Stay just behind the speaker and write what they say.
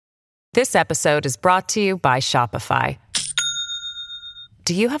This episode is brought to you by Shopify.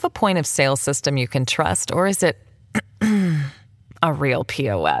 Do you have a point of sale system you can trust, or is it a real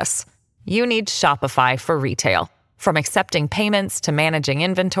POS? You need Shopify for retail. From accepting payments to managing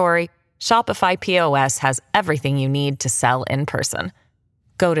inventory, Shopify POS has everything you need to sell in person.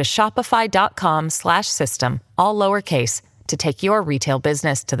 Go to shopify.com/system, all lowercase, to take your retail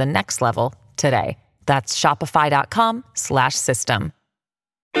business to the next level today. That's shopify.com/system.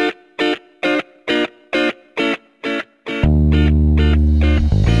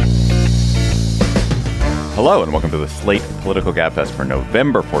 Hello and welcome to the Slate Political Gabfest for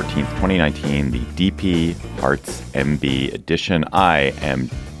November 14th, 2019, the DP Hearts MB edition. I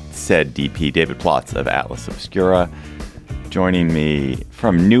am said DP, David Plotz of Atlas Obscura. Joining me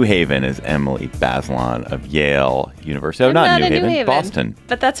from New Haven is Emily Bazelon of Yale University. I'm not New Haven, Haven, Boston.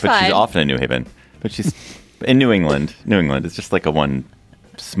 But that's fine. She's often in New Haven. But she's in New England. New England is just like a one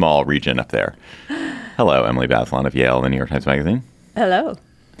small region up there. Hello, Emily Bazelon of Yale, the New York Times Magazine. Hello.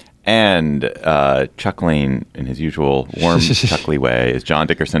 And chuckling in his usual warm, chuckly way is John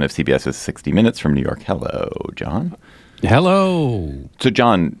Dickerson of CBS's 60 Minutes from New York. Hello, John. Hello. So,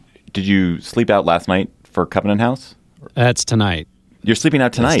 John, did you sleep out last night for Covenant House? That's tonight. You're sleeping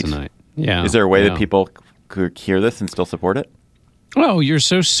out tonight? That's tonight. Yeah. Is there a way that people could hear this and still support it? Oh, you're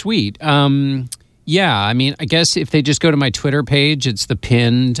so sweet. Yeah, I mean, I guess if they just go to my Twitter page, it's the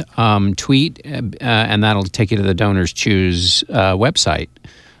pinned tweet, and that'll take you to the Donors Choose website.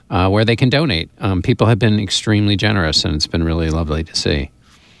 Where they can donate. People have been extremely generous, and it's been really lovely to see.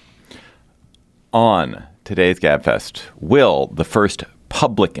 On today's Gabfest, will the first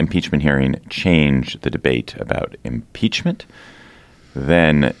public impeachment hearing change the debate about impeachment?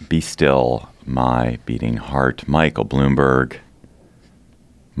 Then Be Still, My Beating Heart. Michael Bloomberg,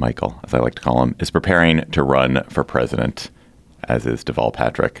 Michael, as I like to call him, is preparing to run for president, as is Deval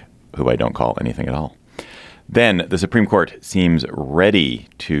Patrick, who I don't call anything at all. Then the Supreme Court seems ready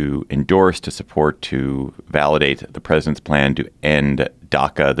to endorse, to support, to validate the president's plan to end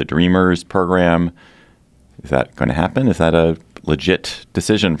DACA, the Dreamers program. Is that going to happen? Is that a legit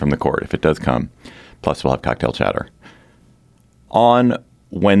decision from the court if it does come? Plus, we'll have cocktail chatter. On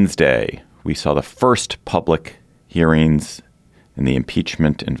Wednesday, we saw the first public hearings in the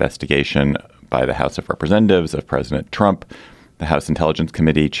impeachment investigation by the House of Representatives of President Trump. The House Intelligence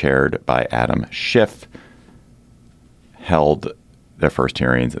Committee, chaired by Adam Schiff, held their first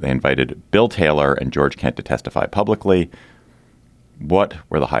hearings. They invited Bill Taylor and George Kent to testify publicly. What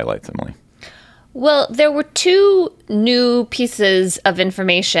were the highlights, Emily? Well, there were two new pieces of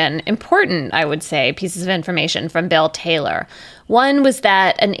information, important, I would say, pieces of information from Bill Taylor. One was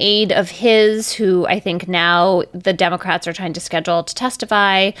that an aide of his, who I think now the Democrats are trying to schedule to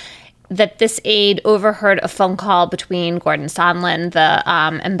testify, that this aide overheard a phone call between Gordon Sondland, the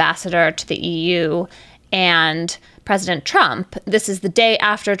ambassador to the EU, and President Trump. This is the day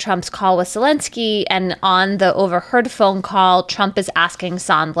after Trump's call with Zelensky, and on the overheard phone call, Trump is asking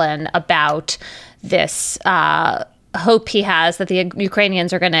Sondland about this hope he has that the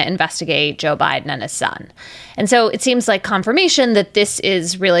Ukrainians are going to investigate Joe Biden and his son. And so it seems like confirmation that this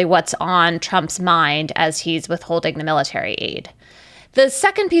is really what's on Trump's mind as he's withholding the military aid. The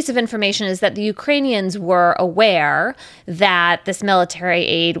second piece of information is that the Ukrainians were aware that this military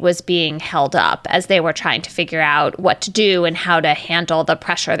aid was being held up as they were trying to figure out what to do and how to handle the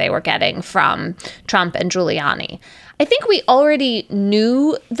pressure they were getting from Trump and Giuliani. I think we already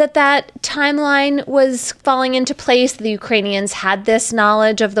knew that that timeline was falling into place. The Ukrainians had this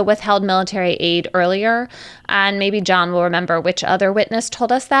knowledge of the withheld military aid earlier, and maybe John will remember which other witness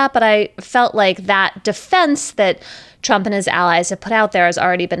told us that, but I felt like that defense that Trump and his allies have put out there has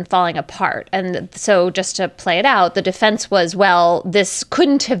already been falling apart. And so just to play it out, the defense was, well, this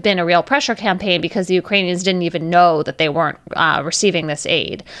couldn't have been a real pressure campaign because the Ukrainians didn't even know that they weren't receiving this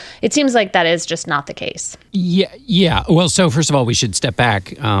aid. It seems like that is just not the case. Yeah. Well, so first of all, we should step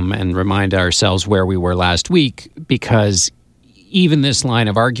back and remind ourselves where we were last week, because even this line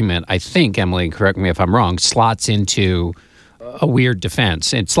of argument, I think, Emily, correct me if I'm wrong, slots into a weird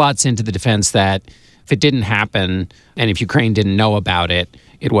defense. It slots into the defense that if it didn't happen and if Ukraine didn't know about it,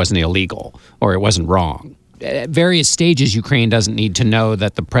 it wasn't illegal or it wasn't wrong. At various stages, Ukraine doesn't need to know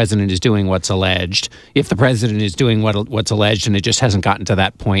that the president is doing what's alleged. If the president is doing what's alleged and it just hasn't gotten to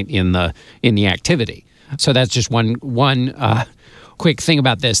that point in the activity. So that's just one quick thing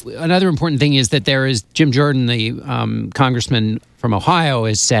about this. Another important thing is that there is Jim Jordan, the congressman from Ohio,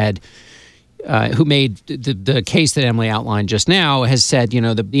 has said who made the case that Emily outlined just now, has said,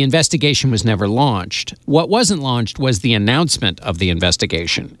 the investigation was never launched. What wasn't launched was the announcement of the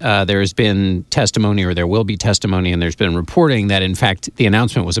investigation. There has been testimony, or there will be testimony, and there's been reporting that, in fact, the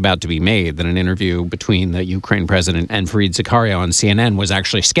announcement was about to be made, that an interview between the Ukraine president and Fareed Zakaria on CNN was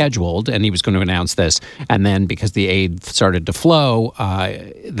actually scheduled, and he was going to announce this. And then because the aid started to flow,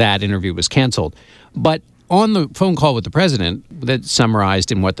 that interview was canceled. But on the phone call with the president, that's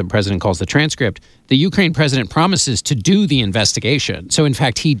summarized in what the president calls the transcript, the Ukraine president promises to do the investigation. So, in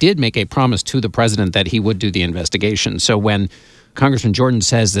fact, he did make a promise to the president that he would do the investigation. So when Congressman Jordan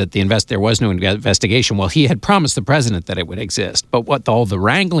says that there was no investigation, well, he had promised the president that it would exist. But what all the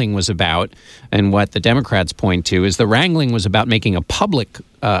wrangling was about, and what the Democrats point to, is the wrangling was about making a public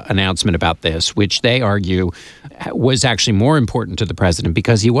announcement about this, which they argue was actually more important to the president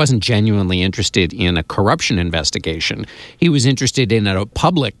because he wasn't genuinely interested in a corruption investigation. He was interested in a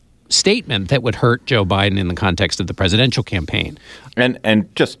public statement that would hurt Joe Biden in the context of the presidential campaign. And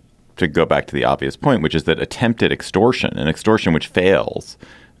just to go back to the obvious point, which is that attempted extortion, an extortion which fails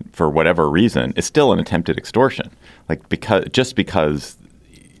for whatever reason, is still an attempted extortion. Like because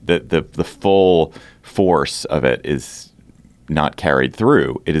the full force of it is not carried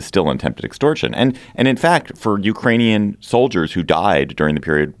through, it is still an attempted extortion. And in fact, for Ukrainian soldiers who died during the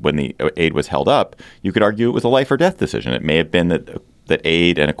period when the aid was held up, you could argue it was a life or death decision. It may have been that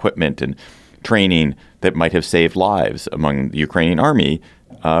aid and equipment and training that might have saved lives among the Ukrainian army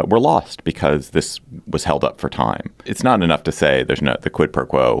were lost because this was held up for time. It's not enough to say the quid pro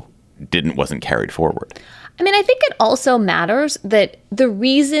quo wasn't carried forward. I mean, I think it also matters that the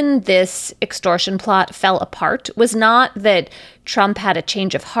reason this extortion plot fell apart was not that Trump had a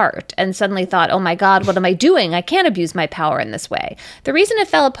change of heart and suddenly thought, oh my God, what am I doing? I can't abuse my power in this way. The reason it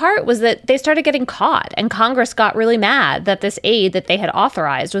fell apart was that they started getting caught, and Congress got really mad that this aid that they had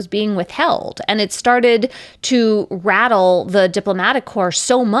authorized was being withheld. And it started to rattle the diplomatic corps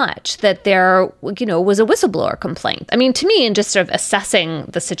so much that there, was a whistleblower complaint. I mean, to me, in just sort of assessing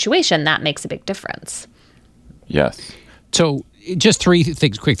the situation, that makes a big difference. Yes. So just three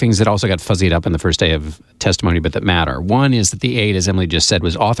quick things that also got fuzzied up in the first day of testimony, but that matter. One is that the aid, as Emily just said,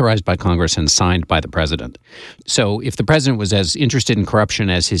 was authorized by Congress and signed by the president. So if the president was as interested in corruption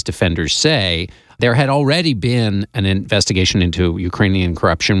as his defenders say, there had already been an investigation into Ukrainian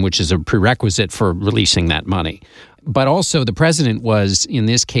corruption, which is a prerequisite for releasing that money. But also the president was, in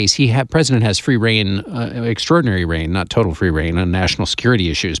this case, president has free reign, extraordinary reign, not total free reign on national security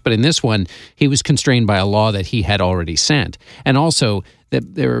issues. But in this one, he was constrained by a law that he had already sent. And also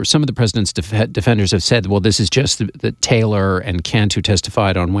that there are some of the president's defenders have said, well, this is just that Taylor and Kent, who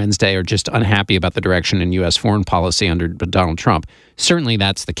testified on Wednesday, are just unhappy about the direction in U.S. foreign policy under Donald Trump. Certainly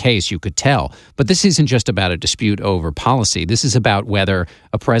that's the case, you could tell. But this isn't just about a dispute over policy. This is about whether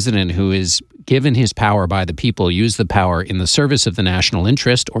a president who is given his power by the people used the power in the service of the national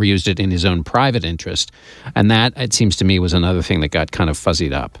interest or used it in his own private interest. And that, it seems to me, was another thing that got kind of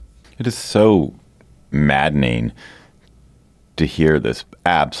fuzzied up. It is so maddening to hear this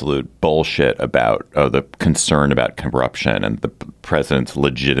absolute bullshit about the concern about corruption and the president's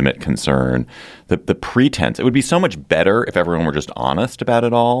legitimate concern, the pretense. It would be so much better if everyone were just honest about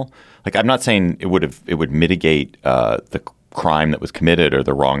it all. Like, I'm not saying it would mitigate the crime that was committed or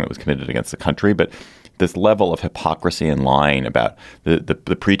the wrong that was committed against the country, but this level of hypocrisy and lying about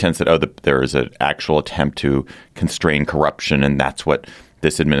the pretense that there is an actual attempt to constrain corruption and that's what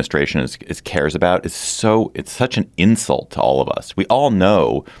this administration is cares about it's such an insult to all of us. We all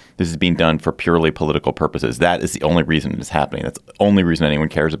know this is being done for purely political purposes. That is the only reason it is happening. That's the only reason anyone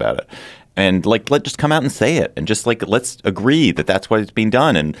cares about it. And let's just come out and say it, and just let's agree that that's what is being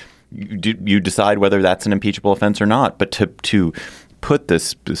done, and you decide whether that's an impeachable offense or not. But to put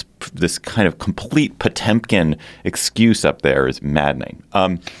this kind of complete Potemkin excuse up there is maddening.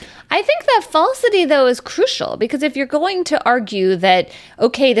 I think that falsity, though, is crucial, because if you're going to argue that,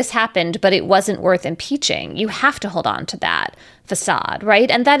 okay, this happened, but it wasn't worth impeaching, you have to hold on to that facade, right?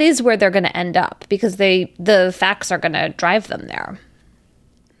 And that is where they're going to end up, because the facts are going to drive them there.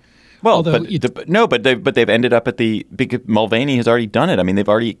 Well, but they've ended up because Mulvaney has already done it. I mean, they've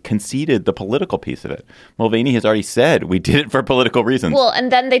already conceded the political piece of it. Mulvaney has already said we did it for political reasons. Well,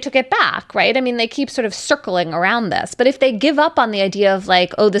 and then they took it back, right? I mean, they keep sort of circling around this. But if they give up on the idea of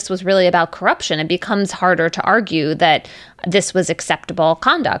this was really about corruption, it becomes harder to argue that this was acceptable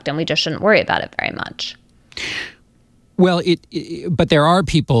conduct and we just shouldn't worry about it very much. Well, but there are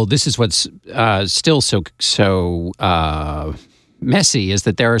people. This is what's still so messy, is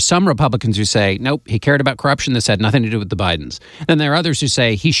that there are some Republicans who say, nope, he cared about corruption. This had nothing to do with the Bidens. Then there are others who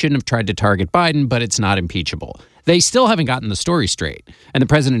say he shouldn't have tried to target Biden, but it's not impeachable. They still haven't gotten the story straight. And the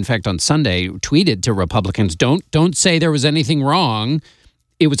president, in fact, on Sunday tweeted to Republicans, don't say there was anything wrong.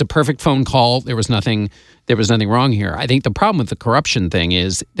 It was a perfect phone call. There was nothing wrong here. I think the problem with the corruption thing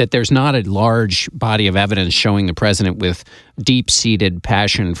is that there's not a large body of evidence showing the president with deep-seated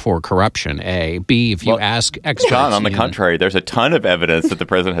passion for corruption, A. B, if you ask experts... John, on the contrary, there's a ton of evidence that the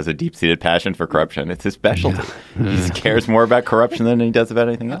president has a deep-seated passion for corruption. It's his specialty. He cares more about corruption than he does about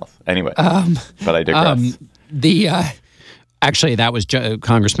anything else. Anyway, but I digress. Actually, that was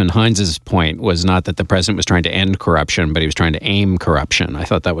Congressman Heinz's point, was not that the president was trying to end corruption, but he was trying to aim corruption. I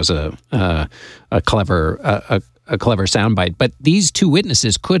thought that was a clever soundbite. But these two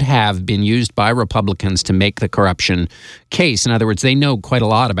witnesses could have been used by Republicans to make the corruption case. In other words, they know quite a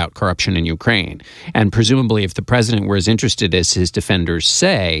lot about corruption in Ukraine. And presumably, if the president were as interested as his defenders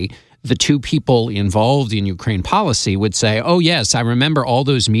say, the two people involved in Ukraine policy would say, oh, yes, I remember all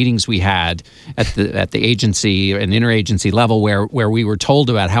those meetings we had at the agency and interagency level where we were told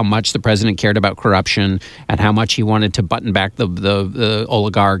about how much the president cared about corruption and how much he wanted to button back the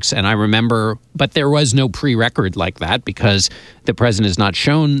oligarchs. And I remember, but there was no pre-record like that because the president has not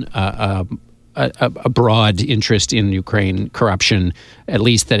shown a broad interest in Ukraine corruption, at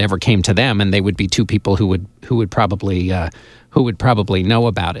least that ever came to them. And they would be two people who would probably know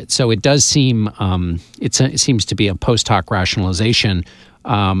about it. So it does seem it seems to be a post hoc rationalization.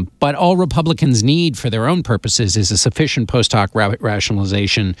 But all Republicans need for their own purposes is a sufficient post hoc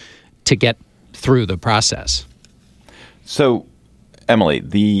rationalization to get through the process. So, Emily,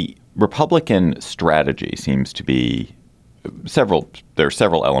 the Republican strategy seems to be there are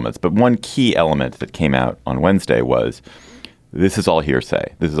several elements, but one key element that came out on Wednesday was this is all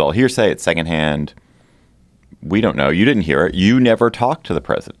hearsay. This is all hearsay. It's secondhand. We don't know. You didn't hear it. You never talked to the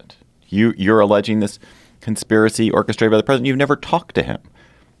president. You're alleging this conspiracy orchestrated by the president. You've never talked to him.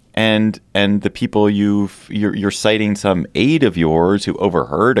 And the people you're citing some aide of yours who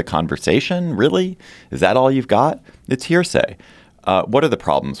overheard a conversation. Really? Is that all you've got? It's hearsay. What are the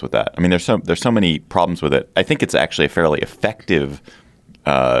problems with that? I mean, there's so many problems with it. I think it's actually a fairly effective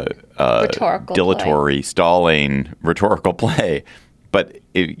dilatory, stalling rhetorical play. But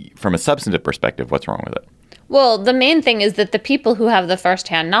from a substantive perspective, what's wrong with it? Well, the main thing is that the people who have the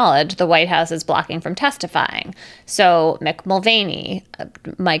firsthand knowledge, the White House is blocking from testifying. So Mick Mulvaney,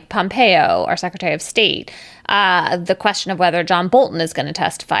 Mike Pompeo, our Secretary of State, the question of whether John Bolton is going to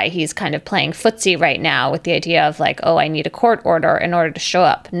testify, he's kind of playing footsie right now with the idea of like, oh, I need a court order in order to show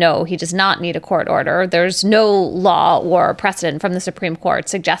up. No, he does not need a court order. There's no law or precedent from the Supreme Court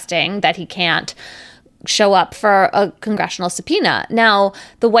suggesting that he can't show up for a congressional subpoena. Now,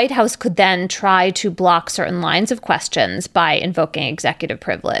 the White House could then try to block certain lines of questions by invoking executive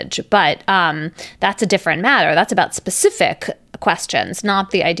privilege. But that's a different matter. That's about specific questions, not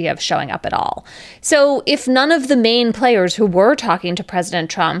the idea of showing up at all. So if none of the main players who were talking to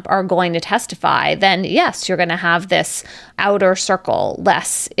President Trump are going to testify, then yes, you're going to have this outer circle,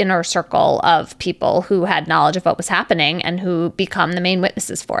 less inner circle of people who had knowledge of what was happening and who become the main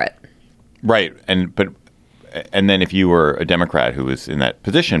witnesses for it. Right. And then if you were a Democrat who was in that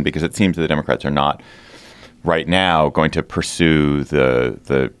position, because it seems that the Democrats are not right now going to pursue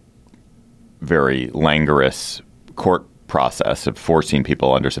the very languorous court process of forcing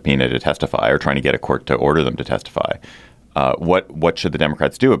people under subpoena to testify or trying to get a court to order them to testify. What should the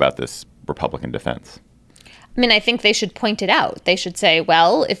Democrats do about this Republican defense? I mean, I think they should point it out. They should say,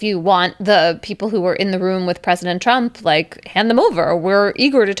 well, if you want the people who were in the room with President Trump, like, hand them over. We're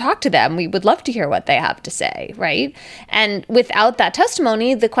eager to talk to them. We would love to hear what they have to say, right? And without that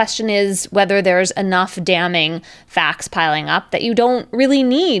testimony, the question is whether there's enough damning facts piling up that you don't really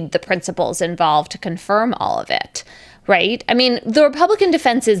need the principals involved to confirm all of it. Right? I mean, the Republican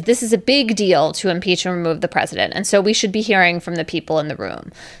defense is this is a big deal to impeach and remove the president. And so we should be hearing from the people in the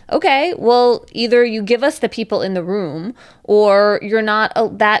room. Okay, well, either you give us the people in the room or you're not,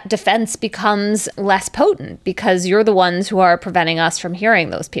 that defense becomes less potent because you're the ones who are preventing us from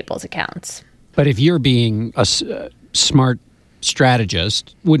hearing those people's accounts. But if you're being a smart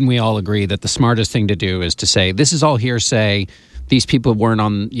strategist, wouldn't we all agree that the smartest thing to do is to say, this is all hearsay. These people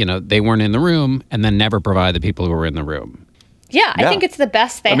weren't they weren't in the room, and then never provide the people who were in the room. Yeah, I think it's the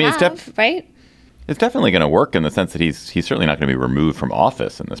best they have, right? It's definitely going to work in the sense that he's certainly not going to be removed from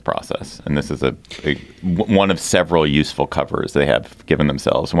office in this process. And this is one of several useful covers they have given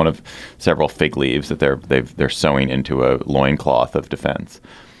themselves, one of several fig leaves that they're sewing into a loincloth of defense.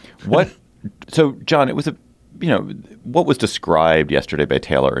 So, John, it was what was described yesterday by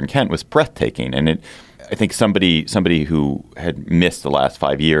Taylor and Kent was breathtaking, and I think somebody who had missed the last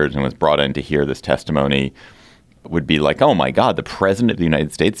 5 years and was brought in to hear this testimony would be like, oh, my God, the president of the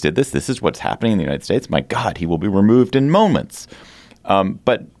United States did this. This is what's happening in the United States. My God, he will be removed in moments.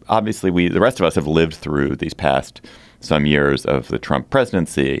 But obviously, the rest of us have lived through these past some years of the Trump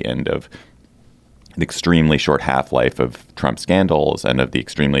presidency and of the extremely short half-life of Trump scandals and of the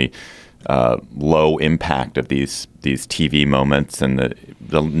extremely low impact of these TV moments and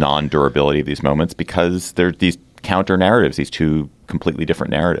the non-durability of these moments because there's these counter narratives, these two completely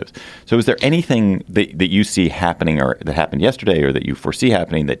different narratives. So is there anything that you see happening or that happened yesterday or that you foresee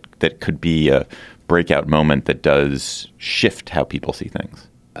happening that could be a breakout moment that does shift how people see things?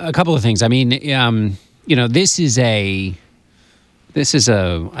 A couple of things. I mean, this is I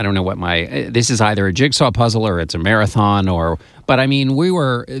don't know this is either a jigsaw puzzle or it's a marathon but I mean,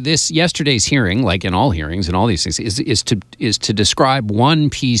 yesterday's hearing, like in all hearings and all these things, is to describe one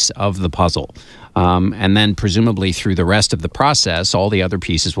piece of the puzzle. And then presumably through the rest of the process, all the other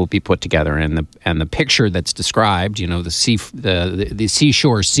pieces will be put together. And the picture that's described, the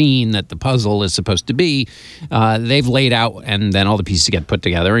seashore scene that the puzzle is supposed to be, they've laid out, and then all the pieces get put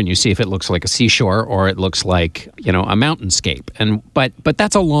together, and you see if it looks like a seashore or it looks like a mountainscape. But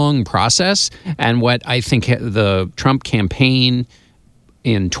that's a long process. And what I think the Trump campaign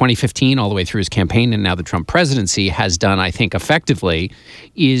in 2015 all the way through his campaign and now the Trump presidency has done, I think, effectively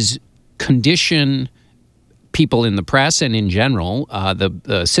is condition people in the press and in general,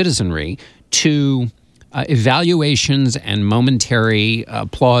 the citizenry, to evaluations and momentary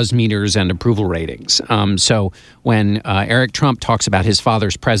applause meters and approval ratings. So when Eric Trump talks about his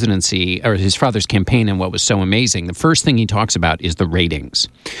father's presidency or his father's campaign and what was so amazing, the first thing he talks about is the ratings.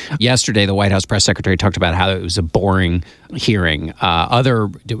 Yesterday, the White House press secretary talked about how it was a boring hearing. Other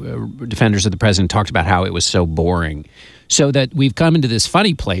defenders of the president talked about how it was so boring. So that we've come into this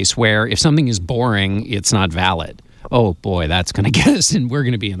funny place where if something is boring, it's not valid. Oh, boy, that's going to get us, and we're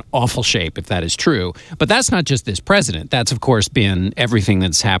going to be in awful shape if that is true. But that's not just this president. That's, of course, been everything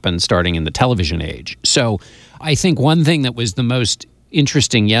that's happened starting in the television age. So I think one thing that was the most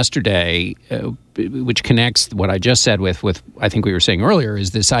interesting yesterday, which connects what I just said with I think we were saying earlier,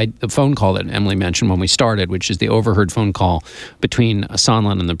 is the phone call that Emily mentioned when we started, which is the overheard phone call between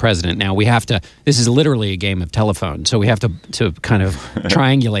Sondland and the president. Now, this is literally a game of telephone, so we have to kind of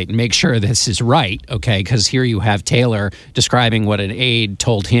triangulate and make sure this is right, okay? Because here you have Taylor describing what an aide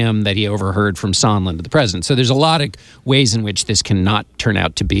told him that he overheard from Sondland to the president. So there's a lot of ways in which this cannot turn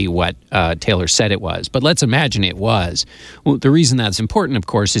out to be what Taylor said it was. But let's imagine it was. Well, the reason that's important, of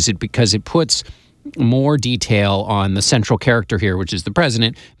course, is because it puts more detail on the central character here, which is the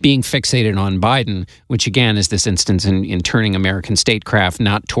president, being fixated on Biden, which again is this instance in turning American statecraft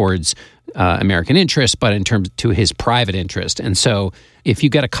not towards American interests, but in terms to his private interest. And so if you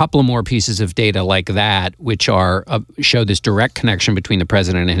get a couple of more pieces of data like that, which show this direct connection between the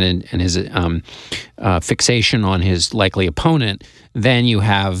president and his fixation on his likely opponent, then you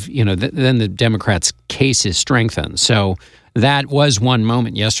have, then the Democrats' case is strengthened. So that was one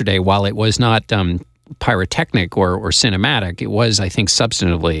moment yesterday. While it was not pyrotechnic or cinematic, it was, I think,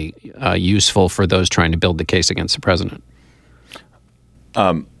 substantively useful for those trying to build the case against the president.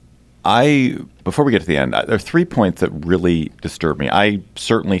 Before we get to the end, there are 3 points that really disturb me. I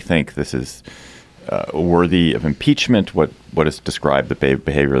certainly think this is worthy of impeachment. What is described, the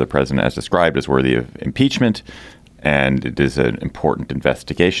behavior of the president as described, is worthy of impeachment, and it is an important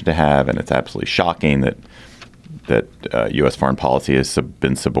investigation to have. And it's absolutely shocking that U.S. foreign policy has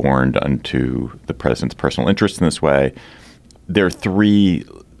been suborned unto the president's personal interests in this way. There are 3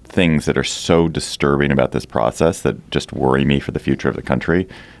 things that are so disturbing about this process that just worry me for the future of the country.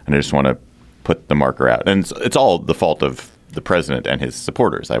 And I just want to put the marker out. And it's all the fault of the president and his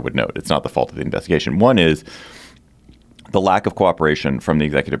supporters, I would note. It's not the fault of the investigation. One is the lack of cooperation from the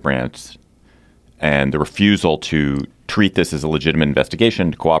executive branch and the refusal to treat this as a legitimate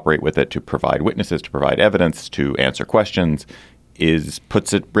investigation, to cooperate with it, to provide witnesses, to provide evidence, to answer questions,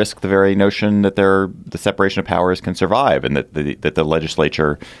 puts at risk the very notion that the separation of powers can survive and that the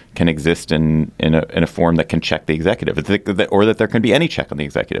legislature can exist in a form that can check the executive, or that there can be any check on the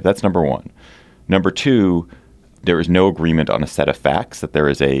executive. That's number one. Number two, there is no agreement on a set of facts, that there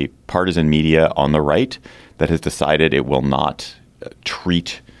is a partisan media on the right that has decided it will not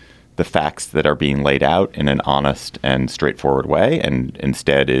treat the facts that are being laid out in an honest and straightforward way, and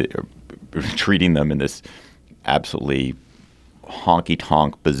instead treating them in this absolutely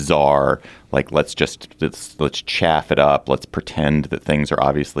honky-tonk, bizarre, like let's chaff it up, let's pretend that things are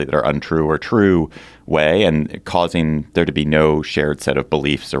obviously that are untrue or true way, and causing there to be no shared set of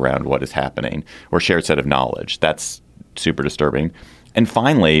beliefs around what is happening or shared set of knowledge. That's super disturbing. And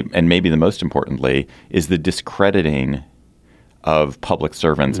finally, and maybe the most importantly, is the discrediting of public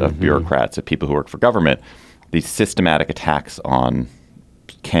servants, of bureaucrats, of people who work for government. these systematic attacks on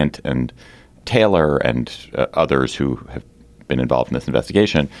Kent and Taylor and others who have been involved in this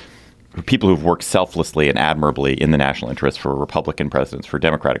investigation, people who've worked selflessly and admirably in the national interest for Republican presidents, for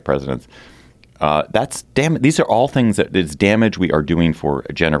Democratic presidents. These are all things that is damage we are doing for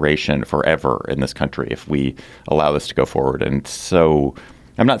a generation, forever in this country if we allow this to go forward. And so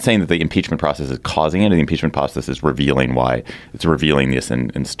I'm not saying that the impeachment process is causing it. The impeachment process is revealing why. It's revealing this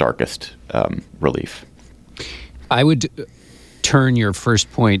in starkest relief. I would turn your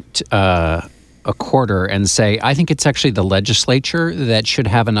first point a quarter and say, I think it's actually the legislature that should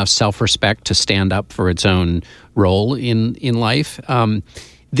have enough self-respect to stand up for its own role in life.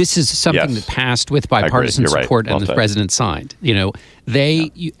 This is something that passed with bipartisan support and the president signed.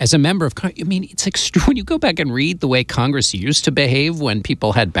 As a member of Congress, it's extreme. When you go back and read the way Congress used to behave when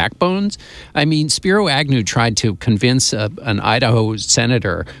people had backbones. Spiro Agnew tried to convince an Idaho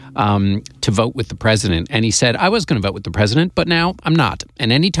senator to vote with the president. And he said, I was going to vote with the president, but now I'm not.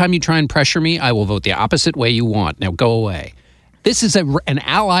 And anytime you try and pressure me, I will vote the opposite way you want. Now go away. This is an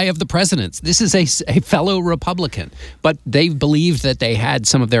ally of the president's. This is a fellow Republican. But they believed that they had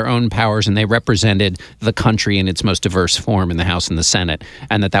some of their own powers and they represented the country in its most diverse form in the House and the Senate,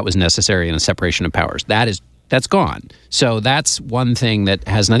 and that was necessary in a separation of powers. That's gone. So that's one thing that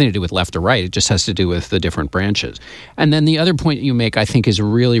has nothing to do with left or right. It just has to do with the different branches. And then the other point you make, I think, is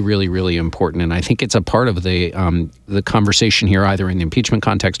really, really, really important, and I think it's a part of the conversation here, either in the impeachment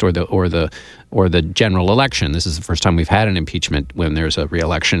context or the general election. This is the first time we've had an impeachment when there's a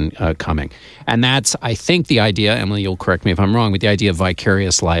re-election coming, and that's, I think, the idea. Emily, you'll correct me if I'm wrong, but the idea of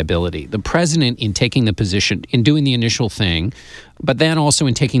vicarious liability. The president, in taking the position, in doing the initial thing, but then also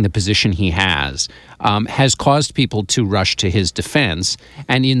in taking the position he has caused people to rush to his defense.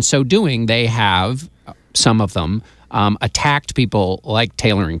 And in so doing, they have, some of them, attacked people like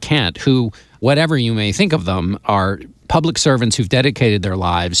Taylor and Kent, who, whatever you may think of them, are public servants who've dedicated their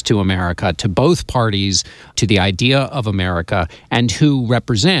lives to America, to both parties, to the idea of America, and who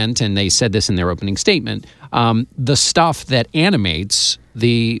represent, and they said this in their opening statement, the stuff that animates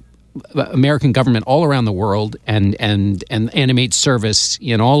the American government all around the world and animates service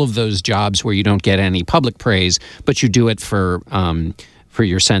in all of those jobs where you don't get any public praise, but you do it for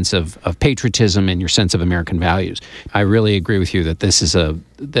your sense of patriotism and your sense of American values. I really agree with you that this is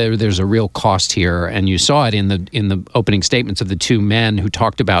there's a real cost here, and you saw it in the opening statements of the two men who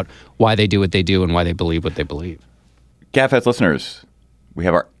talked about why they do what they do and why they believe what they believe. GabFest listeners, we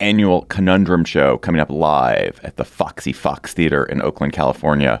have our annual Conundrum Show coming up live at the Foxy Fox Theater in Oakland,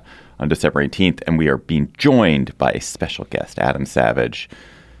 California on December 18th, and we are being joined by a special guest, Adam Savage.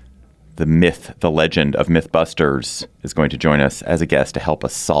 The myth, the legend of Mythbusters is going to join us as a guest to help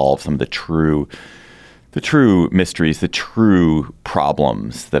us solve some of the true mysteries, the true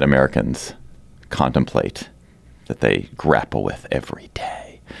problems that Americans contemplate, that they grapple with every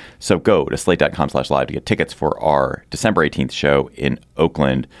day. So go to slate.com/live to get tickets for our December 18th show in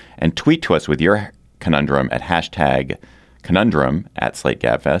Oakland, and tweet to us with your conundrum at #conundrum at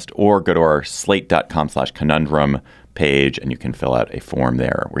SlateGabFest, or go to our slate.com/conundrum page and you can fill out a form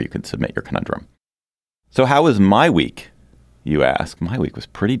there where you can submit your conundrum. So how was my week, you ask? My week was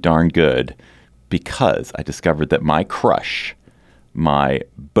pretty darn good because I discovered that my crush, my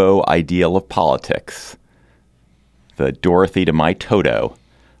beau ideal of politics, the Dorothy to my Toto,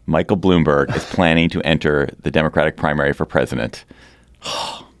 Michael Bloomberg, is planning to enter the Democratic primary for president.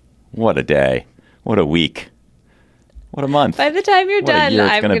 What a day. What a week. What a month. By the time you're done,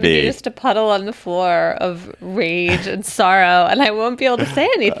 I'm going to be just a puddle on the floor of rage and sorrow, and I won't be able to say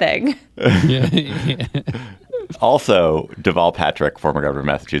anything. Also, Deval Patrick, former governor of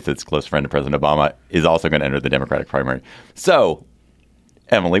Massachusetts, close friend of President Obama, is also going to enter the Democratic primary. So,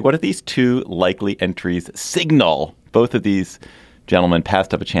 Emily, what do these two likely entries signal? Both of these gentlemen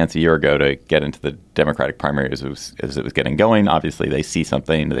passed up a chance a year ago to get into the Democratic primary as it was getting going. Obviously, they see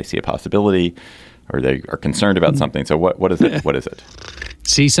something, they see a possibility, or they are concerned about something. So what is it? What is it?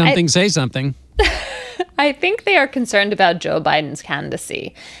 See something, say something. I think they are concerned about Joe Biden's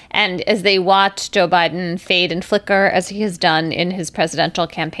candidacy. And as they watch Joe Biden fade and flicker, as he has done in his presidential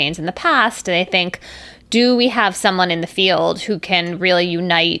campaigns in the past, they think, do we have someone in the field who can really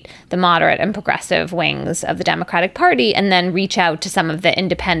unite the moderate and progressive wings of the Democratic Party and then reach out to some of the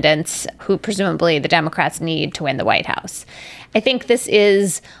independents who presumably the Democrats need to win the White House? I think this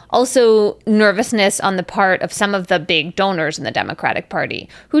is also nervousness on the part of some of the big donors in the Democratic Party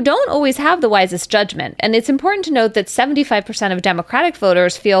who don't always have the wisest judgment. And it's important to note that 75% of Democratic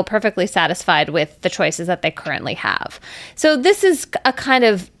voters feel perfectly satisfied with the choices that they currently have. So this is a kind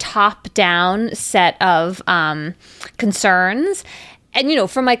of top-down set of concerns. And,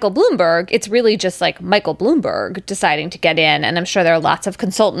 for Michael Bloomberg, it's really just like Michael Bloomberg deciding to get in. And I'm sure there are lots of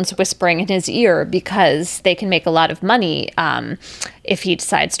consultants whispering in his ear because they can make a lot of money if he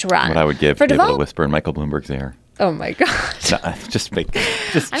decides to run. What I would give to be able to whisper in Michael Bloomberg's ear. Oh, my God. No, I'm going to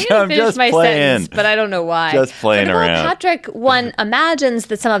finish my sentence, but I don't know why. Just playing around. Patrick, one imagines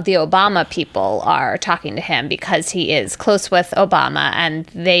that some of the Obama people are talking to him because he is close with Obama, and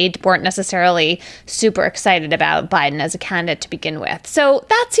they weren't necessarily super excited about Biden as a candidate to begin with. So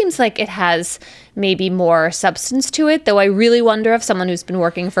that seems like it has maybe more substance to it, though I really wonder if someone who's been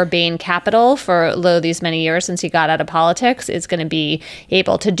working for Bain Capital for these many years since he got out of politics is going to be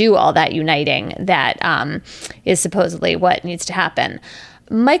able to do all that uniting that is supposedly what needs to happen.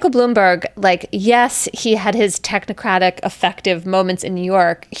 Michael Bloomberg, yes, he had his technocratic, effective moments in New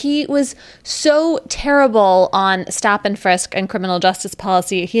York. He was so terrible on stop and frisk and criminal justice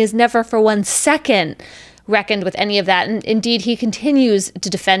policy. He has never for 1 second reckoned with any of that. And indeed, he continues to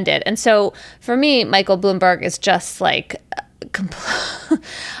defend it. And so for me, Michael Bloomberg is just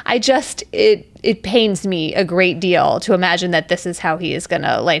it pains me a great deal to imagine that this is how he is going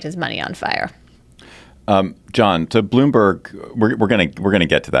to light his money on fire. John, to Bloomberg, we're gonna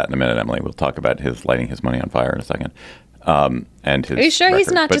get to that in a minute, Emily. We'll talk about his lighting his money on fire in a second. And his Are you sure record.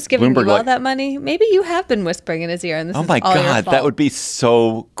 he's not But just giving Bloomberg, you all that money? Maybe you have been whispering in his ear, and this is all your fault. Oh my God, that would be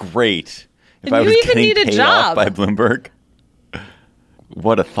so great if And I you was even getting need a paid job. off by Bloomberg.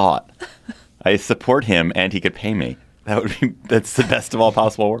 What a thought! I support him, and he could pay me. That's the best of all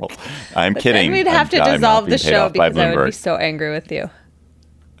possible worlds. I'm kidding. Then we'd have to I'm dissolve not the being paid show off by because I would be Bloomberg. so angry with you.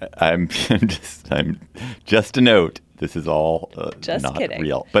 I'm just a note. This is all Just not kidding.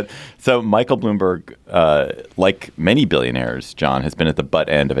 real. But so Michael Bloomberg, like many billionaires, John, has been at the butt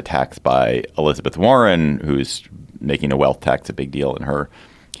end of attacks by Elizabeth Warren, who's making a wealth tax a big deal in her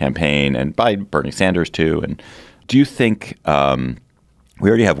campaign, and by Bernie Sanders too. And do you think we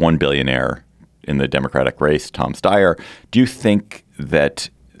already have one billionaire in the Democratic race, Tom Steyer? Do you think that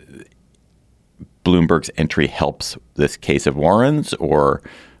Bloomberg's entry helps this case of Warren's, or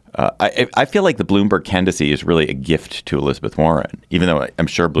I feel like the Bloomberg candidacy is really a gift to Elizabeth Warren, even though I'm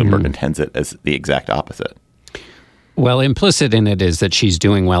sure Bloomberg intends it as the exact opposite. Well, implicit in it is that she's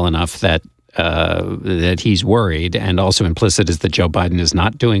doing well enough that he's worried, and also implicit is that Joe Biden is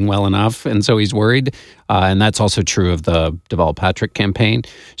not doing well enough, and so he's worried. And that's also true of the Deval-Patrick campaign.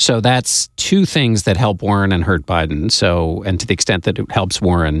 So that's two things that help Warren and hurt Biden. So, and to the extent that it helps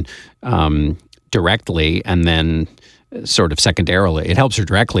Warren directly, and then sort of secondarily, it helps her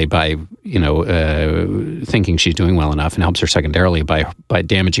directly by thinking she's doing well enough, and helps her secondarily by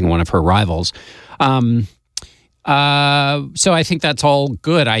damaging one of her rivals. So I think that's all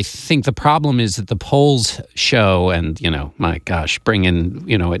good. I think the problem is that the polls show, and my gosh, bring in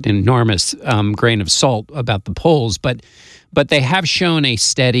an enormous grain of salt about the polls, but they have shown a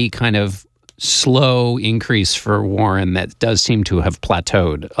steady kind of slow increase for Warren that does seem to have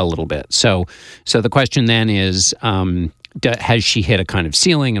plateaued a little bit. So the question then is, has she hit a kind of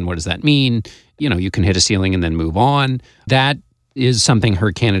ceiling, and what does that mean? You can hit a ceiling and then move on. That is something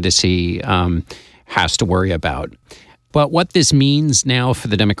her candidacy has to worry about. But what this means now for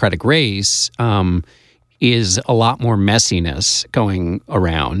the Democratic race is a lot more messiness going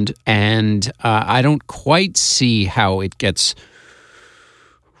around, and I don't quite see how it gets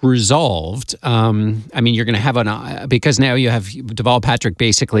resolved. You're going to have because now you have Deval-Patrick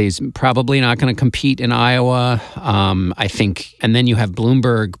basically is probably not going to compete in Iowa, I think, and then you have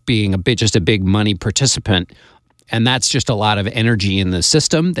Bloomberg being just a big money participant. And that's just a lot of energy in the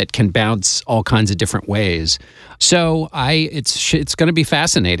system that can bounce all kinds of different ways. So it's going to be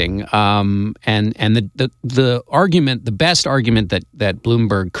fascinating. And the argument, the best argument that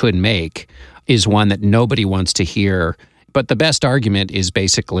Bloomberg could make is one that nobody wants to hear. But the best argument is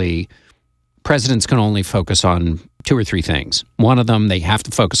basically presidents can only focus on two or three things. One of them they have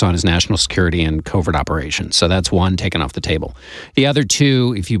to focus on is national security and covert operations. So that's one taken off the table. The other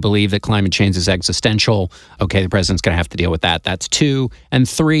two, if you believe that climate change is existential, okay, the president's going to have to deal with that. That's two. And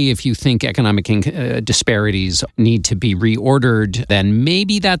three, if you think economic disparities need to be reordered, then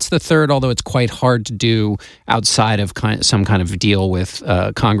maybe that's the third, although it's quite hard to do outside of some kind of deal with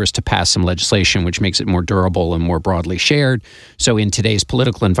Congress to pass some legislation which makes it more durable and more broadly shared. So in today's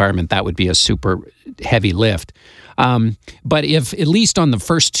political environment, that would be a super heavy lift. But if, at least on the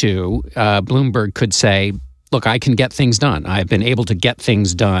first two, Bloomberg could say, look, I can get things done. I've been able to get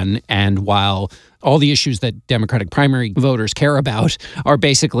things done. And while all the issues that Democratic primary voters care about are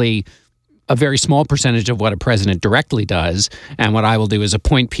basically a very small percentage of what a president directly does, and what I will do is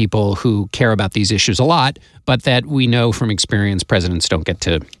appoint people who care about these issues a lot, but that we know from experience presidents don't get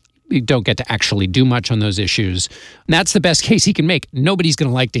to don't get to actually do much on those issues. And that's the best case he can make. Nobody's going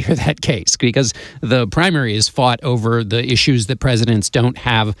to like to hear that case because the primary is fought over the issues that presidents don't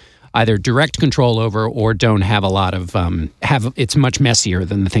have either direct control over or don't have a lot of it's much messier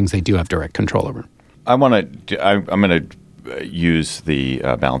than the things they do have direct control over. I'm going to use the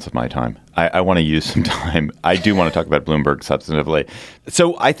balance of my time. I want to use some time. I do want to talk about Bloomberg substantively.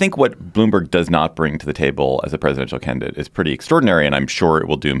 So I think what Bloomberg does not bring to the table as a presidential candidate is pretty extraordinary, and I'm sure it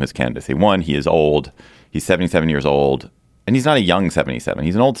will doom his candidacy. One, he is old. He's 77 years old, and he's not a young 77.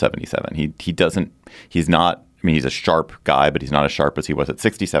 He's an old 77. He's not, I mean, he's a sharp guy, but he's not as sharp as he was at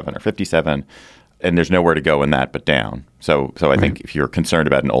 67 or 57, and there's nowhere to go in that but down. So I think if you're concerned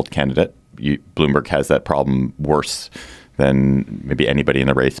about an old candidate, Bloomberg has that problem worse than maybe anybody in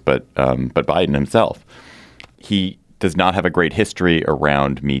the race, but Biden himself. He does not have a great history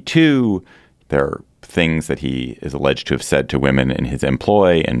around Me Too. There are things that he is alleged to have said to women in his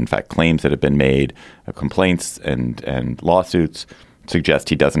employ, and in fact claims that have been made of complaints and lawsuits suggest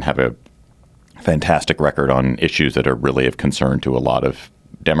he doesn't have a fantastic record on issues that are really of concern to a lot of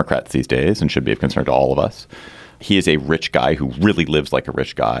Democrats these days and should be of concern to all of us. He is a rich guy who really lives like a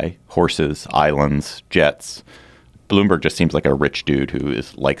rich guy. Horses, islands, jets. Bloomberg just seems like a rich dude who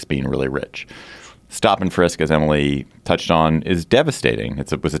likes being really rich. Stop and frisk, as Emily touched on, is devastating.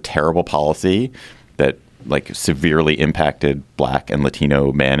 It was a terrible policy that severely impacted Black and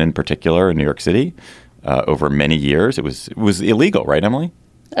Latino men in particular in New York City over many years. It was illegal, right, Emily?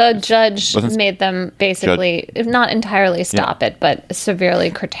 A judge made them basically not entirely stop it, but severely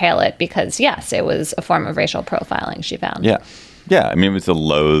curtail it because, yes, it was a form of racial profiling, she found. Yeah. Yeah, I mean, it was a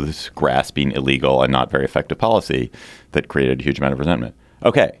loathed, grasping, illegal, and not very effective policy that created a huge amount of resentment.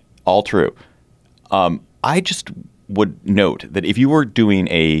 Okay, all true. I just would note that if you were doing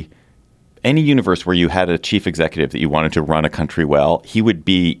any universe where you had a chief executive that you wanted to run a country well, he would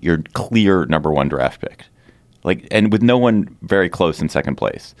be your clear number one draft pick. And with no one very close in second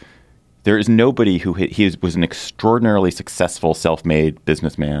place. There is nobody he was an extraordinarily successful self-made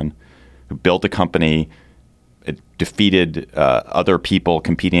businessman who built a company, defeated other people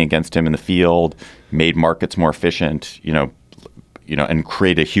competing against him in the field, made markets more efficient, and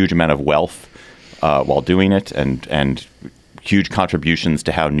created a huge amount of wealth while doing it, and huge contributions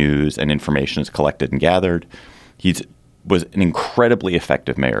to how news and information is collected and gathered. He was an incredibly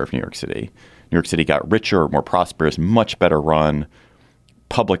effective mayor of New York City. New York City got richer, more prosperous, much better run,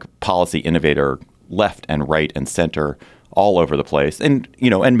 public policy innovator, left and right and center, all over the place, and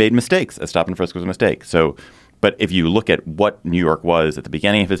made mistakes. A stop and frisk was a mistake. So. But if you look at what New York was at the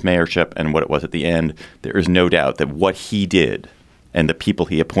beginning of his mayorship and what it was at the end, there is no doubt that what he did and the people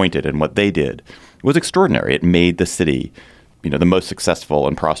he appointed and what they did was extraordinary. It made the city, the most successful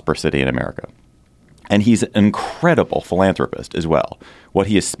and prosperous city in America. And he's an incredible philanthropist as well. What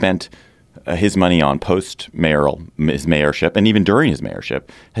he has spent his money on his mayorship and even during his mayorship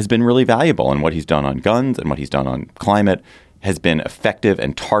has been really valuable. And what he's done on guns and what he's done on climate has been effective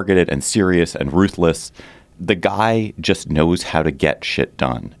and targeted and serious and ruthless. The guy just knows how to get shit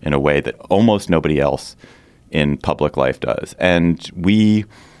done in a way that almost nobody else in public life does. And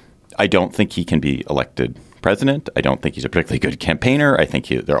I don't think he can be elected president. I don't think he's a particularly good campaigner. I think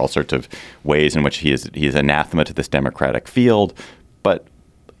there are all sorts of ways in which he is anathema to this Democratic field. But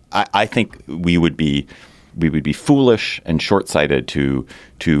I think we would be foolish and short-sighted to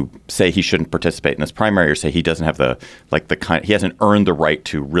say he shouldn't participate in this primary or say he doesn't have he hasn't earned the right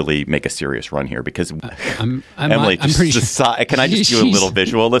to really make a serious run here because Emily, can I just do a little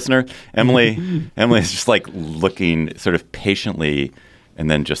visual, listener? Emily is just looking sort of patiently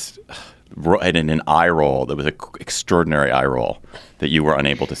and then just in an eye roll that was an extraordinary eye roll that you were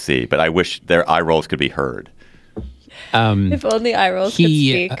unable to see. But I wish their eye rolls could be heard. If only eye rolls could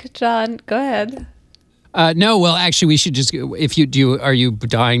speak. John, go ahead. No, well, actually, we should just. Are you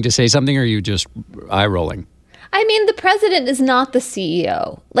dying to say something, or are you just eye rolling? I mean, the president is not the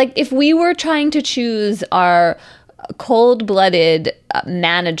CEO. If we were trying to choose our cold-blooded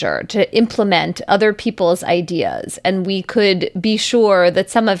manager to implement other people's ideas, and we could be sure that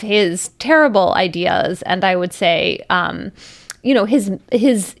some of his terrible ideas, and I would say,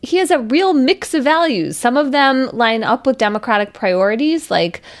 he has a real mix of values. Some of them line up with Democratic priorities,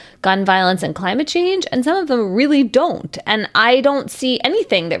 like gun violence and climate change, and some of them really don't. And I don't see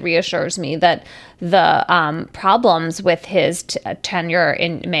anything that reassures me that the problems with his tenure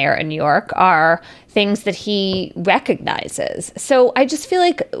in mayor in New York are things that he recognizes. So I just feel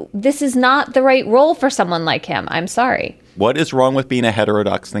like this is not the right role for someone like him. I'm sorry. What is wrong with being a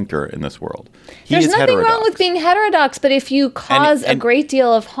heterodox thinker in this world? There's nothing wrong with being heterodox, but if you cause a great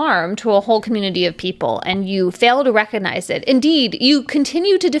deal of harm to a whole community of people and you fail to recognize it, indeed, you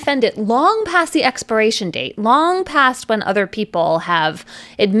continue to defend defend it long past the expiration date, long past when other people have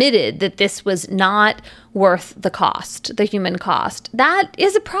admitted that this was not worth the cost, the human cost. That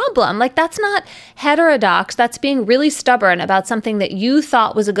is a problem. Like, that's not heterodox. That's being really stubborn about something that you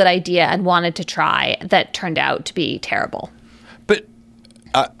thought was a good idea and wanted to try that turned out to be terrible. But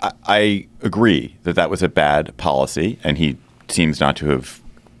I agree that was a bad policy, and he seems not to have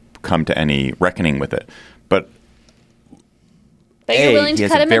come to any reckoning with it. But you're willing to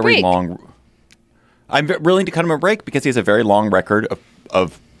cut him a break. I'm willing to cut him a break because he has a very long record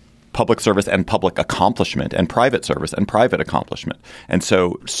of public service and public accomplishment and private service and private accomplishment. And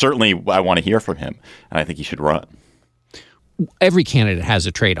so certainly I want to hear from him, and I think he should run. Every candidate has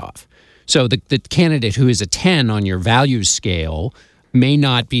a trade-off. So the candidate who is a 10 on your values scale may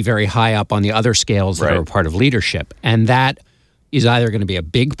not be very high up on the other scales that are a part of leadership. And that is either going to be a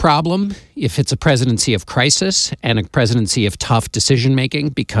big problem if it's a presidency of crisis and a presidency of tough decision-making,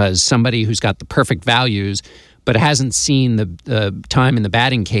 because somebody who's got the perfect values but hasn't seen the time in the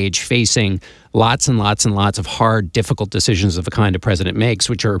batting cage facing lots and lots and lots of hard, difficult decisions of the kind a president makes,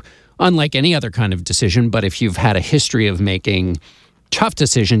 which are unlike any other kind of decision. But if you've had a history of making tough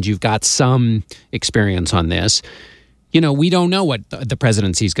decisions, you've got some experience on this. We don't know what the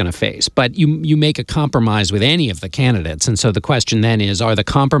presidency is going to face, but you make a compromise with any of the candidates. And so the question then is, are the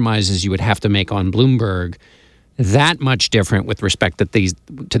compromises you would have to make on Bloomberg that much different with respect to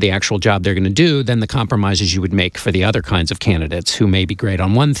the actual job they're going to do than the compromises you would make for the other kinds of candidates who may be great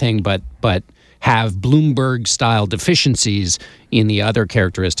on one thing, but have Bloomberg-style deficiencies in the other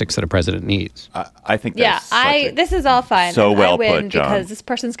characteristics that a president needs? I think this is all fine. So well I win put, John. Because this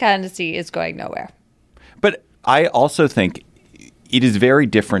person's candidacy is going nowhere. But I also think it is very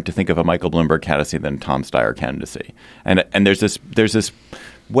different to think of a Michael Bloomberg candidacy than Tom Steyer candidacy. And there's this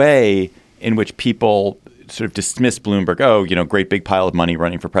way in which people sort of dismiss Bloomberg, great big pile of money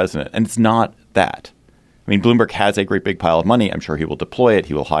running for president. And it's not that. I mean, Bloomberg has a great big pile of money. I'm sure he will deploy it.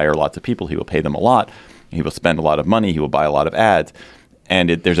 He will hire lots of people. He will pay them a lot. He will spend a lot of money. He will buy a lot of ads.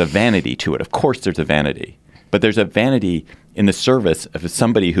 And there's a vanity to it. Of course, there's a vanity. But there's a vanity in the service of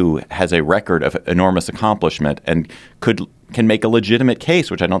somebody who has a record of enormous accomplishment and can make a legitimate case,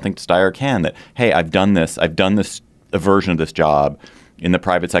 which I don't think Steyer can, that, hey, I've done this a version of this job in the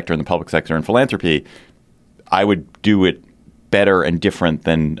private sector, in the public sector, in philanthropy. I would do it better and different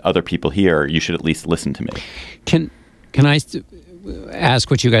than other people here. You should at least listen to me. Can I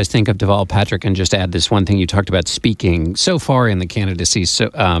ask what you guys think of Deval Patrick and just add this one thing you talked about speaking so far in the candidacy? So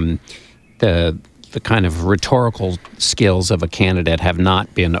the kind of rhetorical skills of a candidate have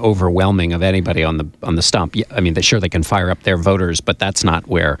not been overwhelming of anybody on the stump. I mean, sure, they can fire up their voters, but that's not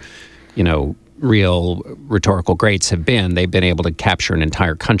where, real rhetorical greats have been. They've been able to capture an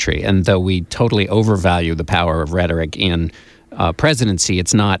entire country. And though we totally overvalue the power of rhetoric in presidency,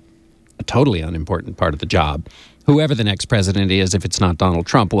 it's not a totally unimportant part of the job. Whoever the next president is, if it's not Donald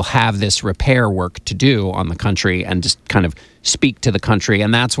Trump, will have this repair work to do on the country and just kind of speak to the country.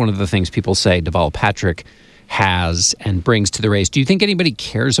 And that's one of the things people say Deval Patrick has and brings to the race. Do you think anybody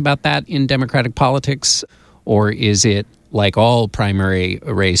cares about that in Democratic politics? Or is it, like all primary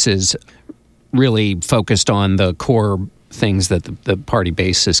races, really focused on the core things that the party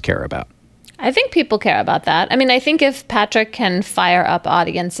bases care about? I think people care about that. I mean, I think if Patrick can fire up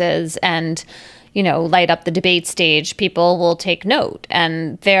audiences and, light up the debate stage, people will take note.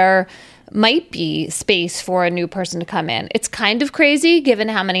 And there might be space for a new person to come in. It's kind of crazy given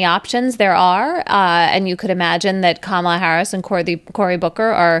how many options there are. And you could imagine that Kamala Harris and Cory Booker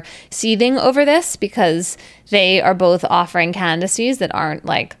are seething over this because they are both offering candidacies that aren't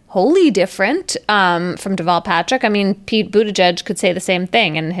wholly different from Deval Patrick. I mean, Pete Buttigieg could say the same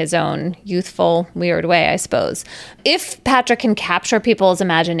thing in his own youthful, weird way, I suppose. If Patrick can capture people's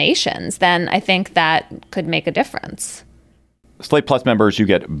imaginations, then I think that could make a difference. Slate Plus members, you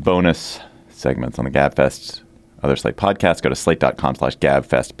get bonus segments on the GabFest, other Slate podcasts. Go to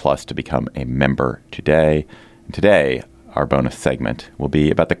slate.com/GabFest Plus to become a member today. And today, our bonus segment will be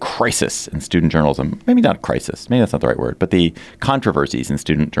about the crisis in student journalism. Maybe not crisis, maybe that's not the right word, but the controversies in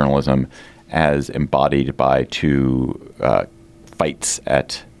student journalism as embodied by two fights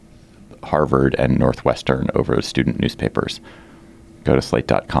at Harvard and Northwestern over student newspapers. Go to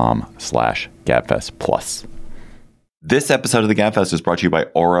slate.com/GabFest Plus. This episode of the GabFest is brought to you by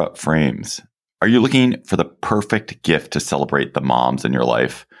Aura Frames. Are you looking for the perfect gift to celebrate the moms in your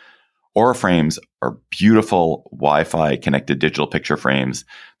life? Aura Frames are beautiful Wi-Fi connected digital picture frames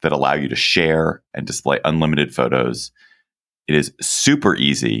that allow you to share and display unlimited photos. It is super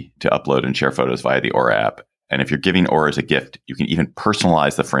easy to upload and share photos via the Aura app. And if you're giving Aura as a gift, you can even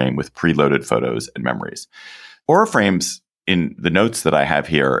personalize the frame with preloaded photos and memories. Aura Frames in the notes that I have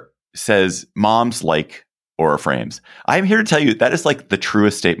here says moms like Aura frames. I'm here to tell you that is like the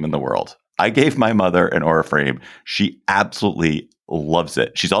truest statement in the world. I gave my mother an Aura frame. She absolutely loves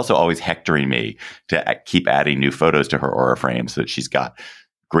it. She's also always hectoring me to keep adding new photos to her Aura frame so that she's got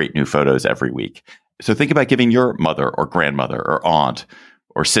great new photos every week. So think about giving your mother or grandmother or aunt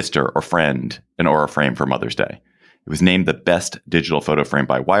or sister or friend an Aura frame for Mother's Day. It was named the best digital photo frame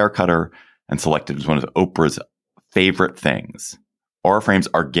by Wirecutter and selected as one of Oprah's favorite things. Aura frames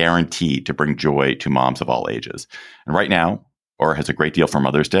are guaranteed to bring joy to moms of all ages. And right now, Aura has a great deal for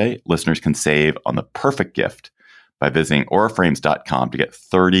Mother's Day. Listeners can save on the perfect gift by visiting auraframes.com to get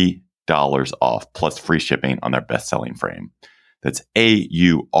 $30 off plus free shipping on their best-selling frame. That's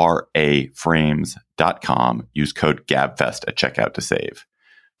AURA frames.com. Use code GABFEST at checkout to save.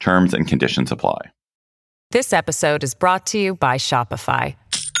 Terms and conditions apply. This episode is brought to you by Shopify.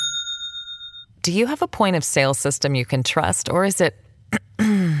 Do you have a point of sale system you can trust, or is it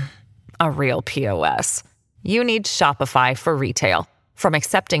a real POS? You need Shopify for retail. From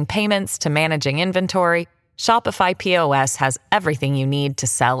accepting payments to managing inventory, Shopify POS has everything you need to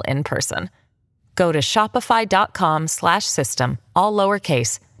sell in person. Go to shopify.com/system, all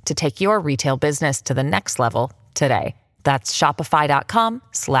lowercase, to take your retail business to the next level today. That's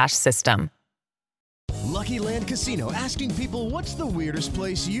shopify.com/system. Lucky Land Casino, asking people, what's the weirdest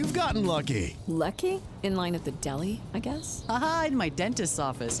place you've gotten lucky? Lucky? In line at the deli, I guess? Aha, in my dentist's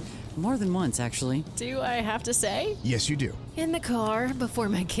office. More than once, actually. Do I have to say? Yes, you do. In the car before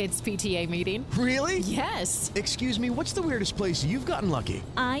my kids' PTA meeting. Really? Yes. Excuse me, what's the weirdest place you've gotten lucky?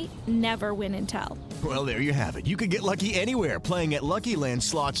 I never win and tell. Well, there you have it. You can get lucky anywhere, playing at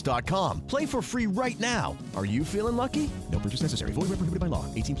LuckyLandSlots.com. Play for free right now. Are you feeling lucky? No purchase necessary. Void where prohibited by law.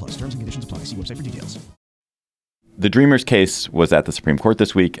 18+. Terms and conditions apply. See website for details. The Dreamers case was at the Supreme Court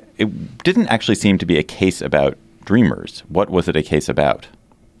this week. It didn't actually seem to be a case about Dreamers. What was it a case about?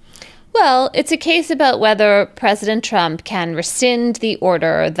 Well, it's a case about whether President Trump can rescind the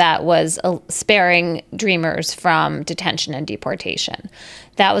order that was sparing Dreamers from detention and deportation.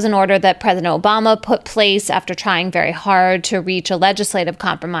 That was an order that President Obama put place after trying very hard to reach a legislative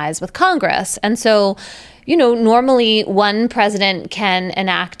compromise with Congress. And so, normally one president can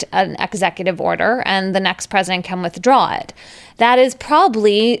enact an executive order and the next president can withdraw it. That is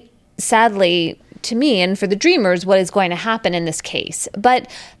probably, sadly, to me and for the Dreamers, what is going to happen in this case. But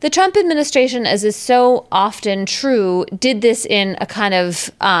the Trump administration, as is so often true, did this in a kind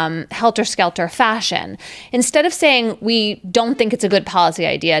of helter-skelter fashion. Instead of saying, we don't think it's a good policy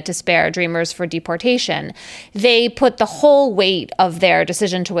idea to spare Dreamers for deportation, they put the whole weight of their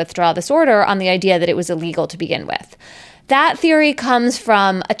decision to withdraw this order on the idea that it was illegal to begin with. That theory comes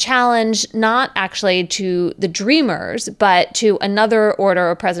from a challenge not actually to the Dreamers, but to another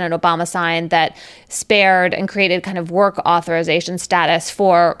order President Obama signed that spared and created kind of work authorization status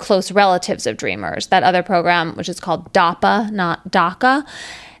for close relatives of Dreamers. That other program, which is called DAPA, not DACA.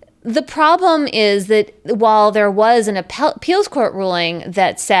 The problem is that while there was an appeals court ruling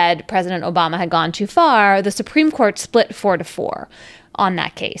that said President Obama had gone too far, the Supreme Court split 4-4 on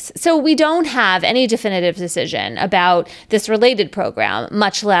that case. So we don't have any definitive decision about this related program,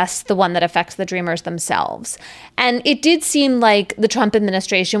 much less the one that affects the Dreamers themselves. And it did seem like the Trump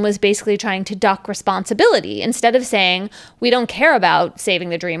administration was basically trying to duck responsibility. Instead of saying, we don't care about saving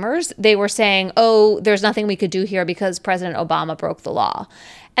the Dreamers, they were saying, oh, there's nothing we could do here because President Obama broke the law.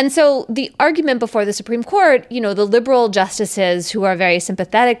 And so the argument before the Supreme Court, the liberal justices who are very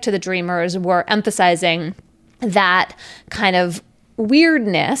sympathetic to the Dreamers were emphasizing that kind of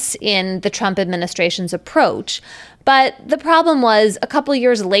weirdness in the Trump administration's approach. But the problem was a couple of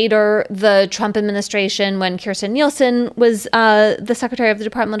years later, the Trump administration, when Kirstjen Nielsen was the Secretary of the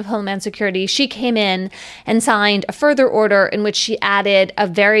Department of Homeland Security, she came in and signed a further order in which she added a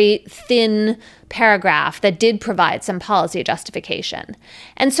very thin paragraph that did provide some policy justification.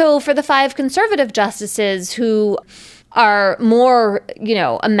 And so for the 5 conservative justices who are more,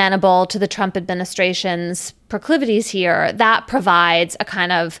 amenable to the Trump administration's proclivities here, that provides a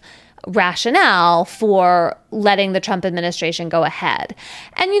kind of rationale for letting the Trump administration go ahead.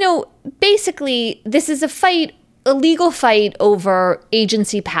 And, basically, this is a legal fight over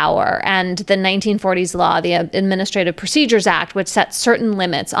agency power and the 1940s law, the Administrative Procedures Act, which sets certain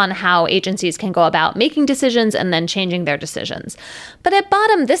limits on how agencies can go about making decisions and then changing their decisions. But at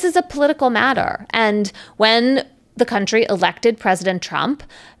bottom, this is a political matter. And when the country elected President Trump,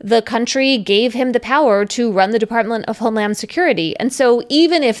 the country gave him the power to run the Department of Homeland Security. And so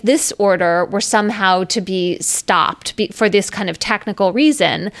even if this order were somehow to be stopped for this kind of technical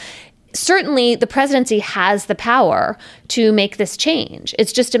reason, certainly the presidency has the power to make this change.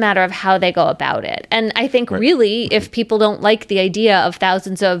 It's just a matter of how they go about it. And I think really, if people don't like the idea of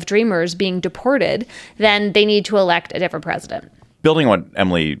thousands of Dreamers being deported, then they need to elect a different president. Building on what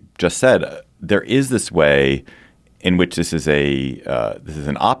Emily just said, there is this way in which this is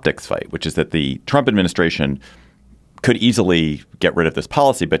an optics fight, which is that the Trump administration could easily get rid of this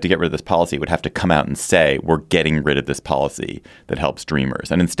policy, but to get rid of this policy, it would have to come out and say, we're getting rid of this policy that helps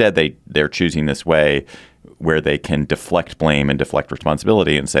Dreamers. And instead, they're choosing this way where they can deflect blame and deflect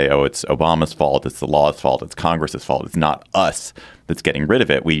responsibility and say, oh, it's Obama's fault, it's the law's fault, it's Congress's fault, it's not us that's getting rid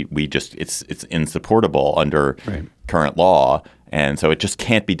of it. We just it's insupportable under current law. And so it just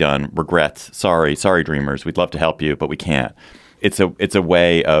can't be done. Regrets. Sorry, Dreamers. We'd love to help you, but we can't. It's a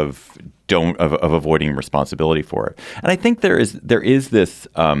way of avoiding responsibility for it. And I think there is this.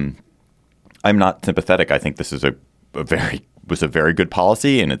 I'm not sympathetic. I think this is was a very good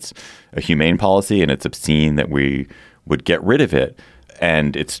policy, and it's a humane policy, and it's obscene that we would get rid of it.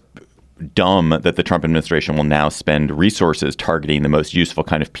 And it's dumb that the Trump administration will now spend resources targeting the most useful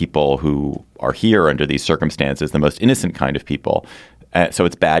kind of people who are here under these circumstances, the most innocent kind of people. So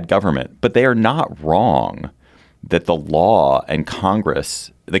it's bad government. But they are not wrong that the law and Congress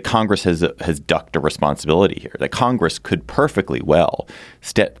has ducked a responsibility here. That Congress could perfectly well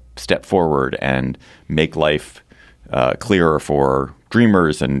step forward and make life clearer for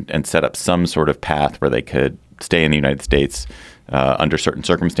Dreamers and set up some sort of path where they could stay in the United States under certain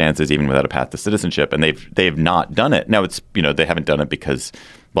circumstances, even without a path to citizenship. And they've not done it. Now they haven't done it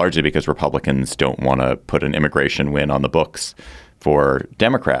largely because Republicans don't want to put an immigration win on the books for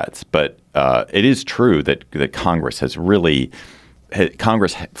Democrats. But it is true that Congress has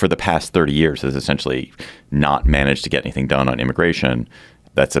Congress for the past 30 years has essentially not managed to get anything done on immigration.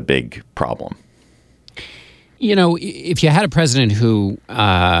 That's a big problem. You know, if you had a president who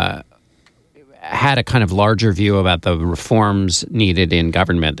had a kind of larger view about the reforms needed in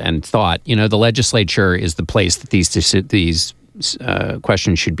government and thought, the legislature is the place that these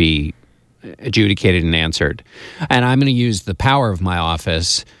questions should be adjudicated and answered. And I'm going to use the power of my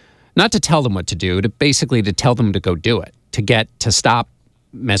office, not to tell them what to do, to basically to tell them to go do it, to stop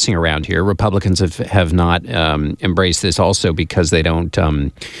messing around here. Republicans have not embraced this also because they don't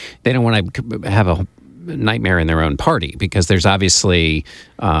want to have a nightmare in their own party, because there's obviously,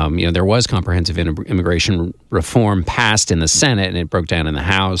 there was comprehensive immigration reform passed in the Senate and it broke down in the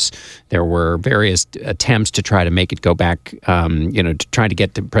House. There were various attempts to try to make it go back, to try to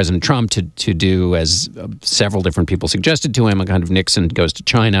get President Trump to do, as several different people suggested to him, a kind of Nixon goes to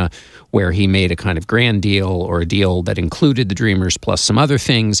China, where he made a kind of grand deal or a deal that included the Dreamers plus some other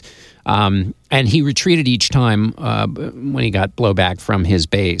things. And he retreated each time when he got blowback from his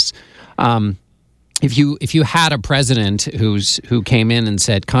base. If you had a president who came in and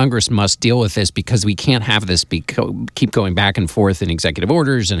said Congress must deal with this because we can't have this keep going back and forth in executive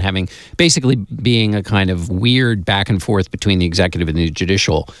orders and basically being a kind of weird back and forth between the executive and the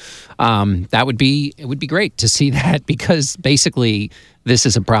judicial, it would be great to see that, because basically this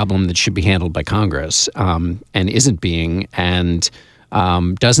is a problem that should be handled by Congress and isn't being, and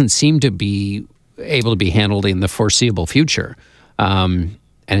doesn't seem to be able to be handled in the foreseeable future.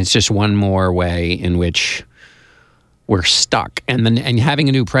 And it's just one more way in which we're stuck. And having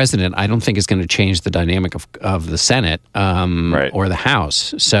a new president, I don't think is going to change the dynamic of the Senate or the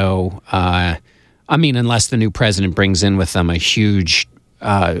House. So, unless the new president brings in with them a huge,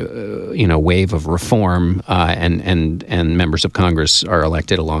 wave of reform, and members of Congress are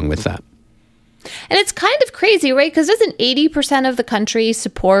elected along with that. And it's kind of crazy, right? Because doesn't 80% of the country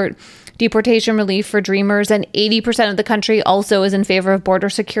support deportation relief for Dreamers, and 80% of the country also is in favor of border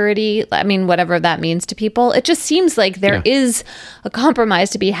security? I mean, whatever that means to people. It just seems like there is a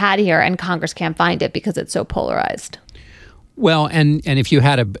compromise to be had here, and Congress can't find it because it's so polarized. Well, and if you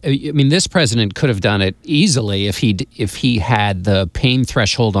had this president could have done it easily if he had the pain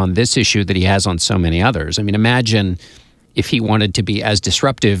threshold on this issue that he has on so many others. I mean, imagine if he wanted to be as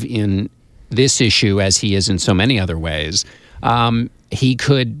disruptive in this issue as he is in so many other ways. He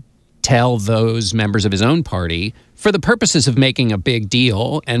could tell those members of his own party, for the purposes of making a big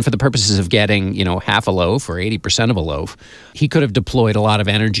deal and for the purposes of getting, half a loaf or 80% of a loaf, he could have deployed a lot of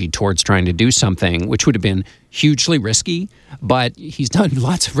energy towards trying to do something which would have been hugely risky, but he's done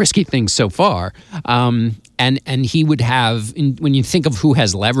lots of risky things so far. And he would have, when you think of who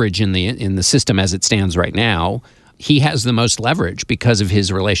has leverage in the system as it stands right now, he has the most leverage because of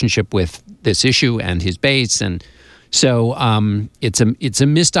his relationship with this issue and his base. And so it's a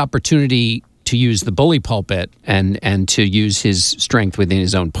missed opportunity to use the bully pulpit and to use his strength within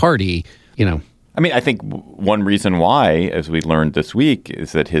his own party, I mean, I think one reason why, as we learned this week,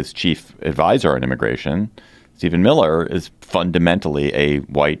 is that his chief advisor on immigration, Stephen Miller, is fundamentally a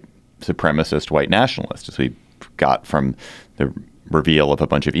white supremacist, white nationalist, as we got from the reveal of a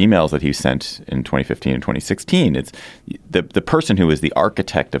bunch of emails that he sent in 2015 and 2016. It's the person who is the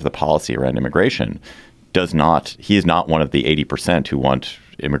architect of the policy around immigration he is not one of the 80% who want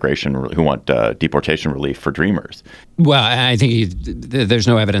deportation relief for Dreamers. Well, I think there's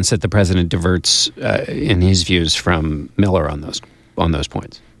no evidence that the president diverts in his views from Miller on those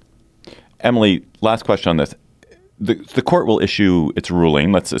points. Emily, last question on this. The court will issue its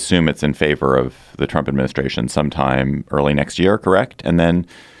ruling. Let's assume it's in favor of the Trump administration sometime early next year, correct? And then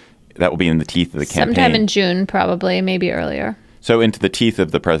that will be in the teeth of the campaign. Sometime in June, probably, maybe earlier. So into the teeth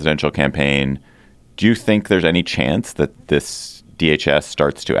of the presidential campaign, do you think there's any chance that this DHS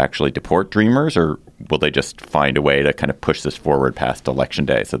starts to actually deport Dreamers, or will they just find a way to kind of push this forward past Election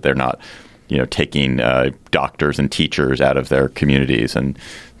Day so they're not, taking doctors and teachers out of their communities and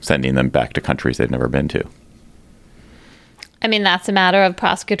sending them back to countries they've never been to? I mean, that's a matter of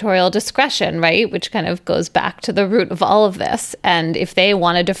prosecutorial discretion, right? Which kind of goes back to the root of all of this. And if they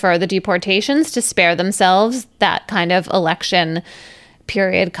want to defer the deportations to spare themselves that kind of election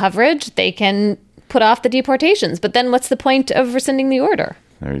period coverage, they can put off the deportations. But then what's the point of rescinding the order?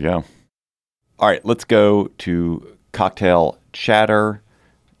 There you go. All right, let's go to cocktail chatter.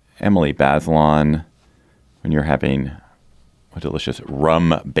 Emily Bazelon, when you're having a delicious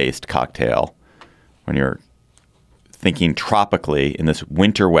rum-based cocktail, when you're thinking tropically in this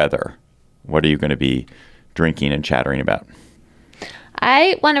winter weather, what are you going to be drinking and chattering about?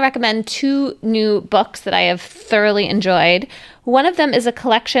 I want to recommend two new books that I have thoroughly enjoyed. One of them is a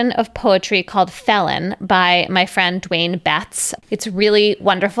collection of poetry called Felon by my friend Dwayne Betts. It's really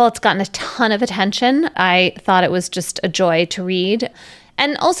wonderful. It's gotten a ton of attention. I thought it was just a joy to read.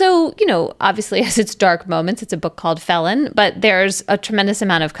 And also, obviously, as its dark moments, it's a book called Felon, but there's a tremendous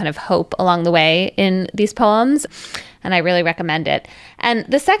amount of kind of hope along the way in these poems, and I really recommend it. And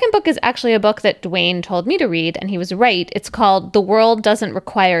the second book is actually a book that Dwayne told me to read, and he was right. It's called The World Doesn't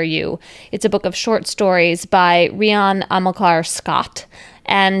Require You. It's a book of short stories by Rhian Amilcar Scott.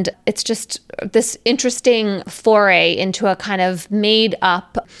 And it's just this interesting foray into a kind of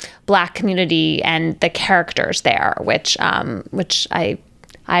made-up Black community and the characters there, which I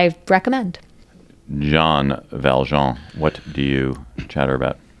recommend. Jean Valjean, what do you chatter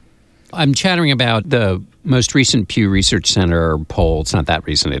about? I'm chattering about the most recent Pew Research Center poll. It's not that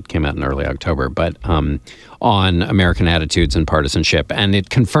recent. It came out in early October, but on American attitudes and partisanship. And it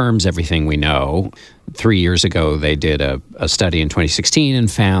confirms everything we know. 3 years ago, they did a study in 2016 and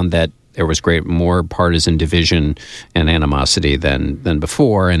found that there was more partisan division and animosity than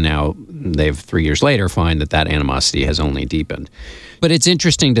before. And now they've 3 years later find that animosity has only deepened. But it's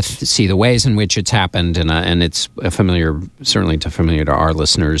interesting to see the ways in which it's happened. And it's certainly familiar to our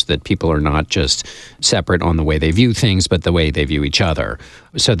listeners, that people are not just separate on the way they view things, but the way they view each other.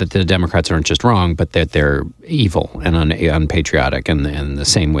 So that the Democrats aren't just wrong, but that they're evil and unpatriotic. And the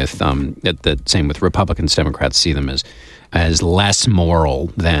same with Republicans. Democrats see them as less moral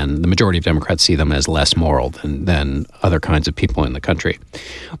than the majority of Democrats see them as less moral than other kinds of people in the country.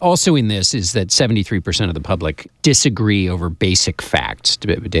 Also in this is that 73% of the public disagree over basic facts.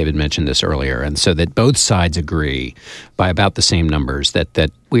 David mentioned this earlier. And so that both sides agree by about the same numbers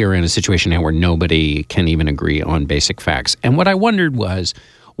that we are in a situation now where nobody can even agree on basic facts. And what I wondered was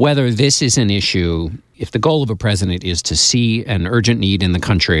whether this is an issue, if the goal of a president is to see an urgent need in the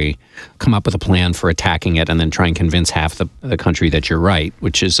country, come up with a plan for attacking it, and then try and convince half the country that you're right,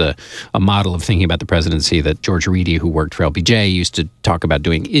 which is a model of thinking about the presidency that George Reedy, who worked for LBJ, used to talk about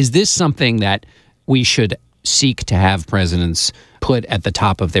doing. Is this something that we should seek to have presidents put at the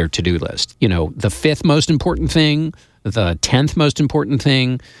top of their to-do list? The fifth most important thing, the 10th most important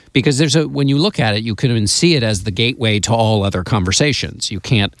thing, because when you look at it, you can even see it as the gateway to all other conversations. You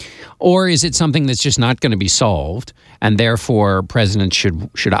can't, or is it something that's just not going to be solved, and therefore presidents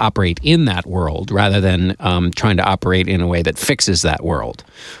should operate in that world rather than trying to operate in a way that fixes that world?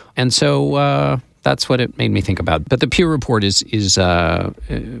 And so that's what it made me think about. But the Pew report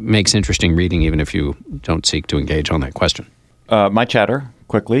makes interesting reading, even if you don't seek to engage on that question. My chatter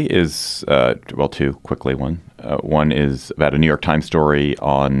quickly is, two quickly. One is about a New York Times story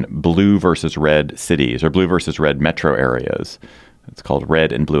on blue versus red cities, or blue versus red metro areas. It's called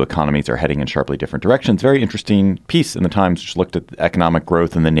Red and Blue Economies Are Heading in Sharply Different Directions. Very interesting piece in the Times, which looked at the economic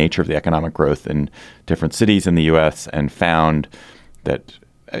growth and the nature of the economic growth in different cities in the U.S. and found that,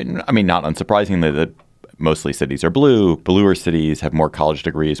 not unsurprisingly, that mostly cities are blue. Bluer cities have more college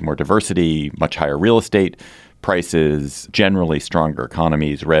degrees, more diversity, much higher real estate prices, generally stronger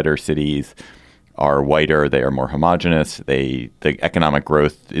economies. Redder cities are whiter. They are more homogenous. The economic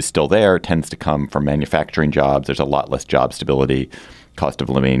growth is still there. It tends to come from manufacturing jobs. There's a lot less job stability. Cost of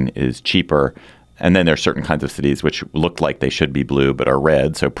living is cheaper. And then there are certain kinds of cities which look like they should be blue but are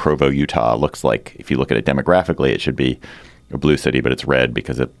red. So Provo, Utah looks like, if you look at it demographically, it should be a blue city, but it's red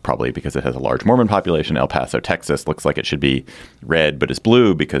because it has a large Mormon population. El Paso, Texas looks like it should be red, but it's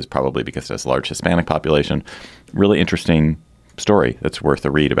blue because it has a large Hispanic population. Really interesting story that's worth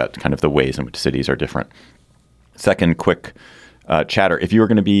a read about kind of the ways in which cities are different. Second quick chatter. If you are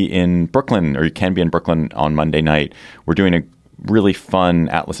going to be in Brooklyn, or you can be in Brooklyn on Monday night, we're doing a really fun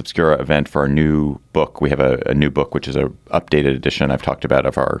Atlas Obscura event for our new book. We have a new book, which is an updated edition I've talked about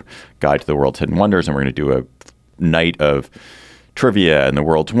of our Guide to the World's Hidden Wonders. And we're going to do a night of trivia and the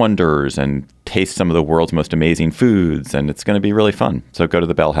world's wonders and taste some of the world's most amazing foods. And it's going to be really fun. So go to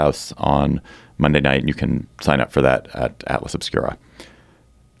the Bell House on Monday night and you can sign up for that at Atlas Obscura.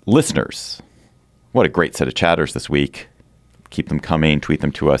 Listeners, what a great set of chatters this week. Keep them coming. Tweet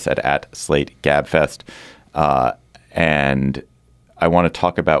them to us at @SlateGabFest. And I want to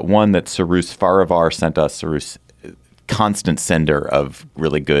talk about one that Sarus Farivar sent us. Sarus, constant sender of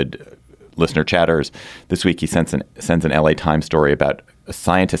really good listener chatters. This week he sends an LA Times story about a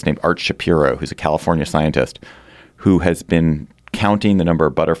scientist named Art Shapiro, who's a California scientist who has been counting the number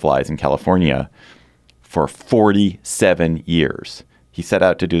of butterflies in California for 47 years. He set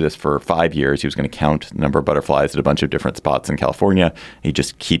out to do this for 5 years. He was going to count the number of butterflies at a bunch of different spots in California. He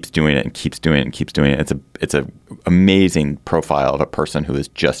just keeps doing it and keeps doing it and keeps doing it. It's a amazing profile of a person who is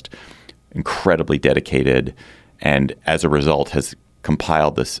just incredibly dedicated, and as a result has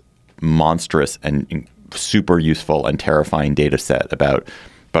compiled this monstrous and super useful and terrifying data set about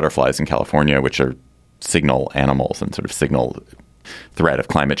butterflies in California, which are signal animals and sort of signal threat of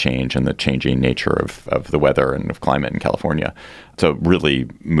climate change and the changing nature of the weather and of climate in California. So really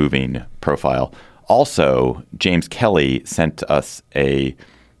moving profile. Also, James Kelly sent us a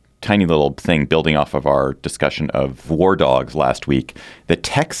tiny little thing building off of our discussion of war dogs last week that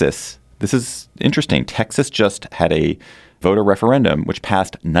Texas, this is interesting, Texas just had a voter referendum which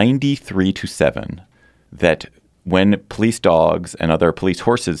passed 93-7 that when police dogs and other police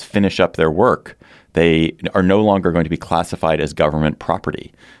horses finish up their work, they are no longer going to be classified as government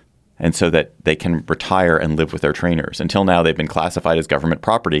property, and so that they can retire and live with their trainers. Until now, they've been classified as government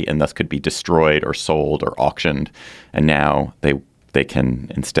property and thus could be destroyed or sold or auctioned. And now they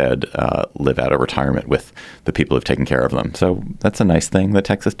can instead live out a retirement with the people who've taken care of them. So that's a nice thing that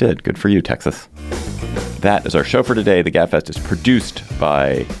Texas did. Good for you, Texas. That is our show for today. The Gabfest is produced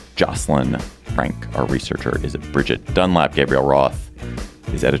by Jocelyn Frank. Our researcher is Bridget Dunlap. Gabriel Roth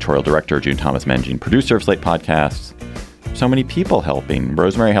is editorial director. June Thomas Mengine, producer of Slate Podcasts. So many people helping.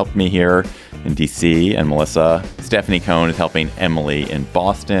 Rosemary helped me here in D.C. and Melissa. Stephanie Cohn is helping Emily in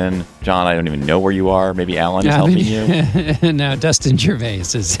Boston. John, I don't even know where you are. Maybe Alan is helping you. No, Dustin Gervais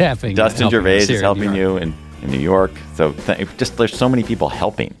is helping. Dustin Gervais is helping you in New York. So there's so many people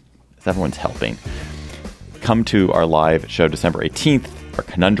helping. Everyone's helping. Come to our live show December 18th, our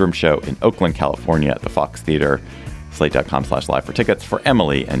Conundrum show in Oakland, California at the Fox Theater. Slate.com/live for tickets. For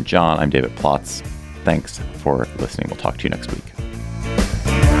Emily and John, I'm David Plotz. Thanks for listening. We'll talk to you next week.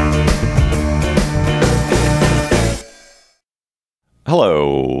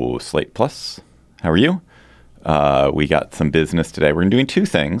 Hello, Slate Plus. How are you? We got some business today. We're doing two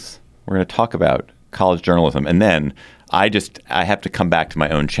things. We're going to talk about college journalism, and then I have to come back to my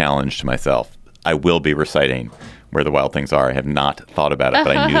own challenge to myself. I will be reciting Where the Wild Things Are. I have not thought about it,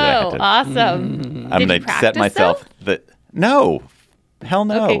 but I knew that I had to. Awesome. I'm going to set myself that. No, hell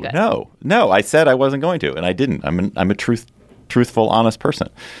no, Okay, good. no. I said I wasn't going to, and I didn't. I'm a truthful, honest person.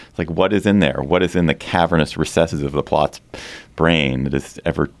 It's like, what is in there? What is in the cavernous recesses of the Plot's brain that is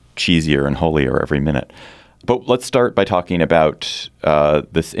ever cheesier and holier every minute? But let's start by talking about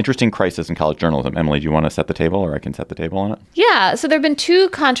this interesting crisis in college journalism. Emily, do you want to set the table, or I can set the table on it? Yeah, so there have been two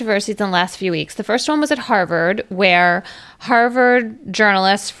controversies in the last few weeks. The first one was at Harvard, where Harvard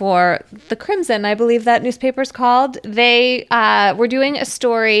journalists for The Crimson, I believe that newspaper is called, they were doing a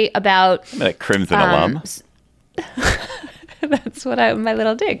story about... I'm a Crimson alum. That's what my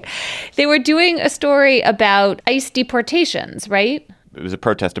little dig. They were doing a story about ICE deportations, right? It was a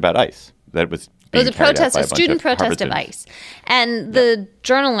protest about ICE. It was a protest, a student protest of ICE. And the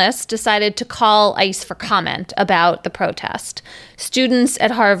journalists decided to call ICE for comment about the protest. Students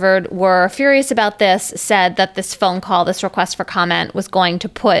at Harvard were furious about this, said that this phone call, this request for comment, was going to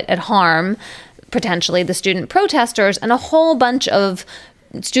put at harm, potentially, the student protesters, and a whole bunch of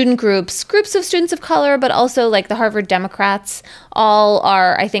student groups of students of color, but also like the Harvard Democrats, all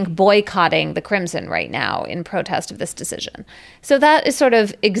are, I think, boycotting the Crimson right now in protest of this decision. So that is sort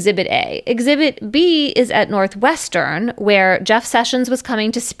of Exhibit A. Exhibit B is at Northwestern, where Jeff Sessions was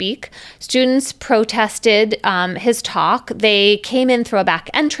coming to speak. Students protested his talk. They came in through a back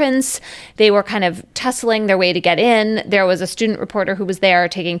entrance. They were kind of tussling their way to get in. There was a student reporter who was there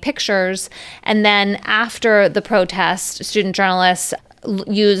taking pictures. And then after the protest, student journalists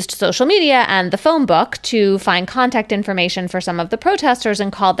used social media and the phone book to find contact information for some of the protesters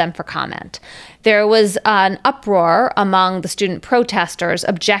and called them for comment. There was an uproar among the student protesters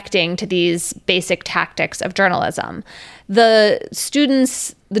objecting to these basic tactics of journalism. The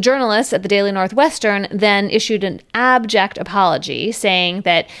journalists at the Daily Northwestern then issued an abject apology, saying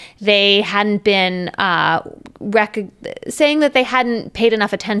that they hadn't been saying that they hadn't paid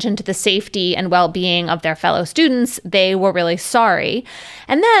enough attention to the safety and well-being of their fellow students. They were really sorry.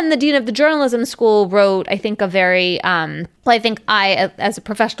 And then the dean of the journalism school wrote, I think, a very as a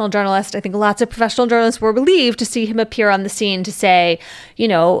professional journalist, I think lots of professional journalists were relieved to see him appear on the scene to say,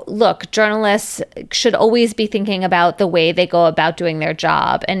 look, journalists should always be thinking about the way they go about doing their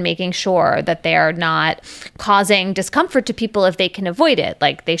job and making sure that they are not causing discomfort to people if they can avoid it.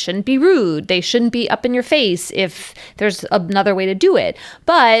 Like, they shouldn't be rude. They shouldn't be up in your face if there's another way to do it.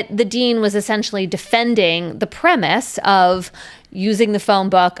 But the dean was essentially defending the premise of using the phone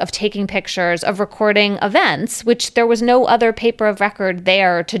book, of taking pictures, of recording events, which there was no other paper of record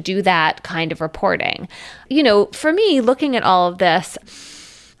there to do that kind of reporting. For me, looking at all of this,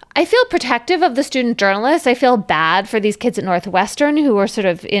 I feel protective of the student journalists. I feel bad for these kids at Northwestern who were sort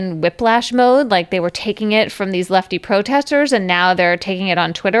of in whiplash mode, like they were taking it from these lefty protesters, and now they're taking it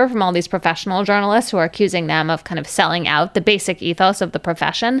on Twitter from all these professional journalists who are accusing them of kind of selling out the basic ethos of the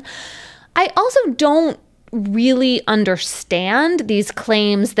profession. I also don't really understand these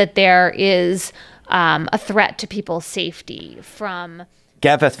claims that there is a threat to people's safety from...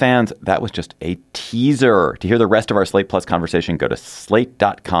 GabFest fans, that was just a teaser. To hear the rest of our Slate Plus conversation, go to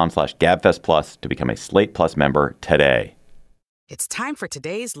slate.com/GabFest Plus to become a Slate Plus member today. It's time for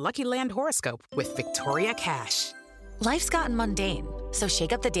today's Lucky Land horoscope with Victoria Cash. Life's gotten mundane, so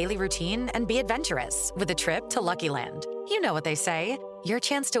shake up the daily routine and be adventurous with a trip to Lucky Land. You know what they say. Your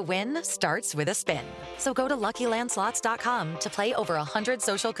chance to win starts with a spin. So go to LuckyLandSlots.com to play over 100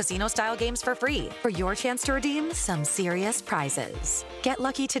 social casino-style games for free for your chance to redeem some serious prizes. Get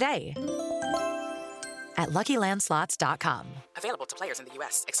lucky today at LuckyLandSlots.com. Available to players in the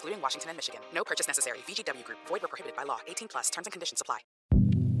U.S., excluding Washington and Michigan. No purchase necessary. VGW Group. Void where prohibited by law. 18+. Terms and conditions apply.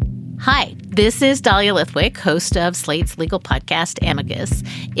 Hi, this is Dahlia Lithwick, host of Slate's legal podcast, Amicus.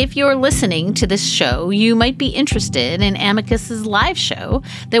 If you're listening to this show, you might be interested in Amicus's live show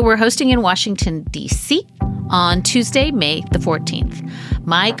that we're hosting in Washington, D.C. on Tuesday, May the 14th.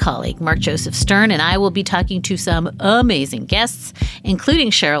 My colleague, Mark Joseph Stern, and I will be talking to some amazing guests, including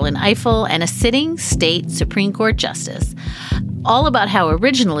Sherrilyn Ifill and a sitting state Supreme Court justice, all about how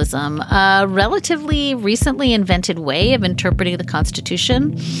originalism, a relatively recently invented way of interpreting the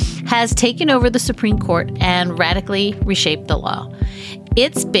Constitution, has taken over the Supreme Court and radically reshaped the law.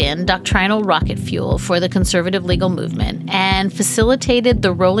 It's been doctrinal rocket fuel for the conservative legal movement and facilitated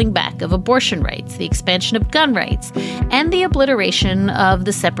the rolling back of abortion rights, the expansion of gun rights, and the obliteration of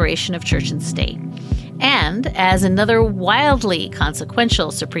the separation of church and state. And as another wildly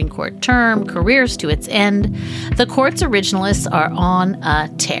consequential Supreme Court term careers to its end, the court's originalists are on a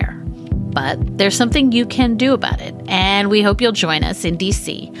tear. But there's something you can do about it, and we hope you'll join us in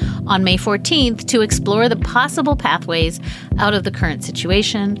D.C. on May 14th to explore the possible pathways out of the current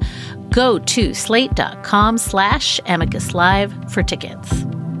situation. Go to slate.com/Amicus Live for tickets.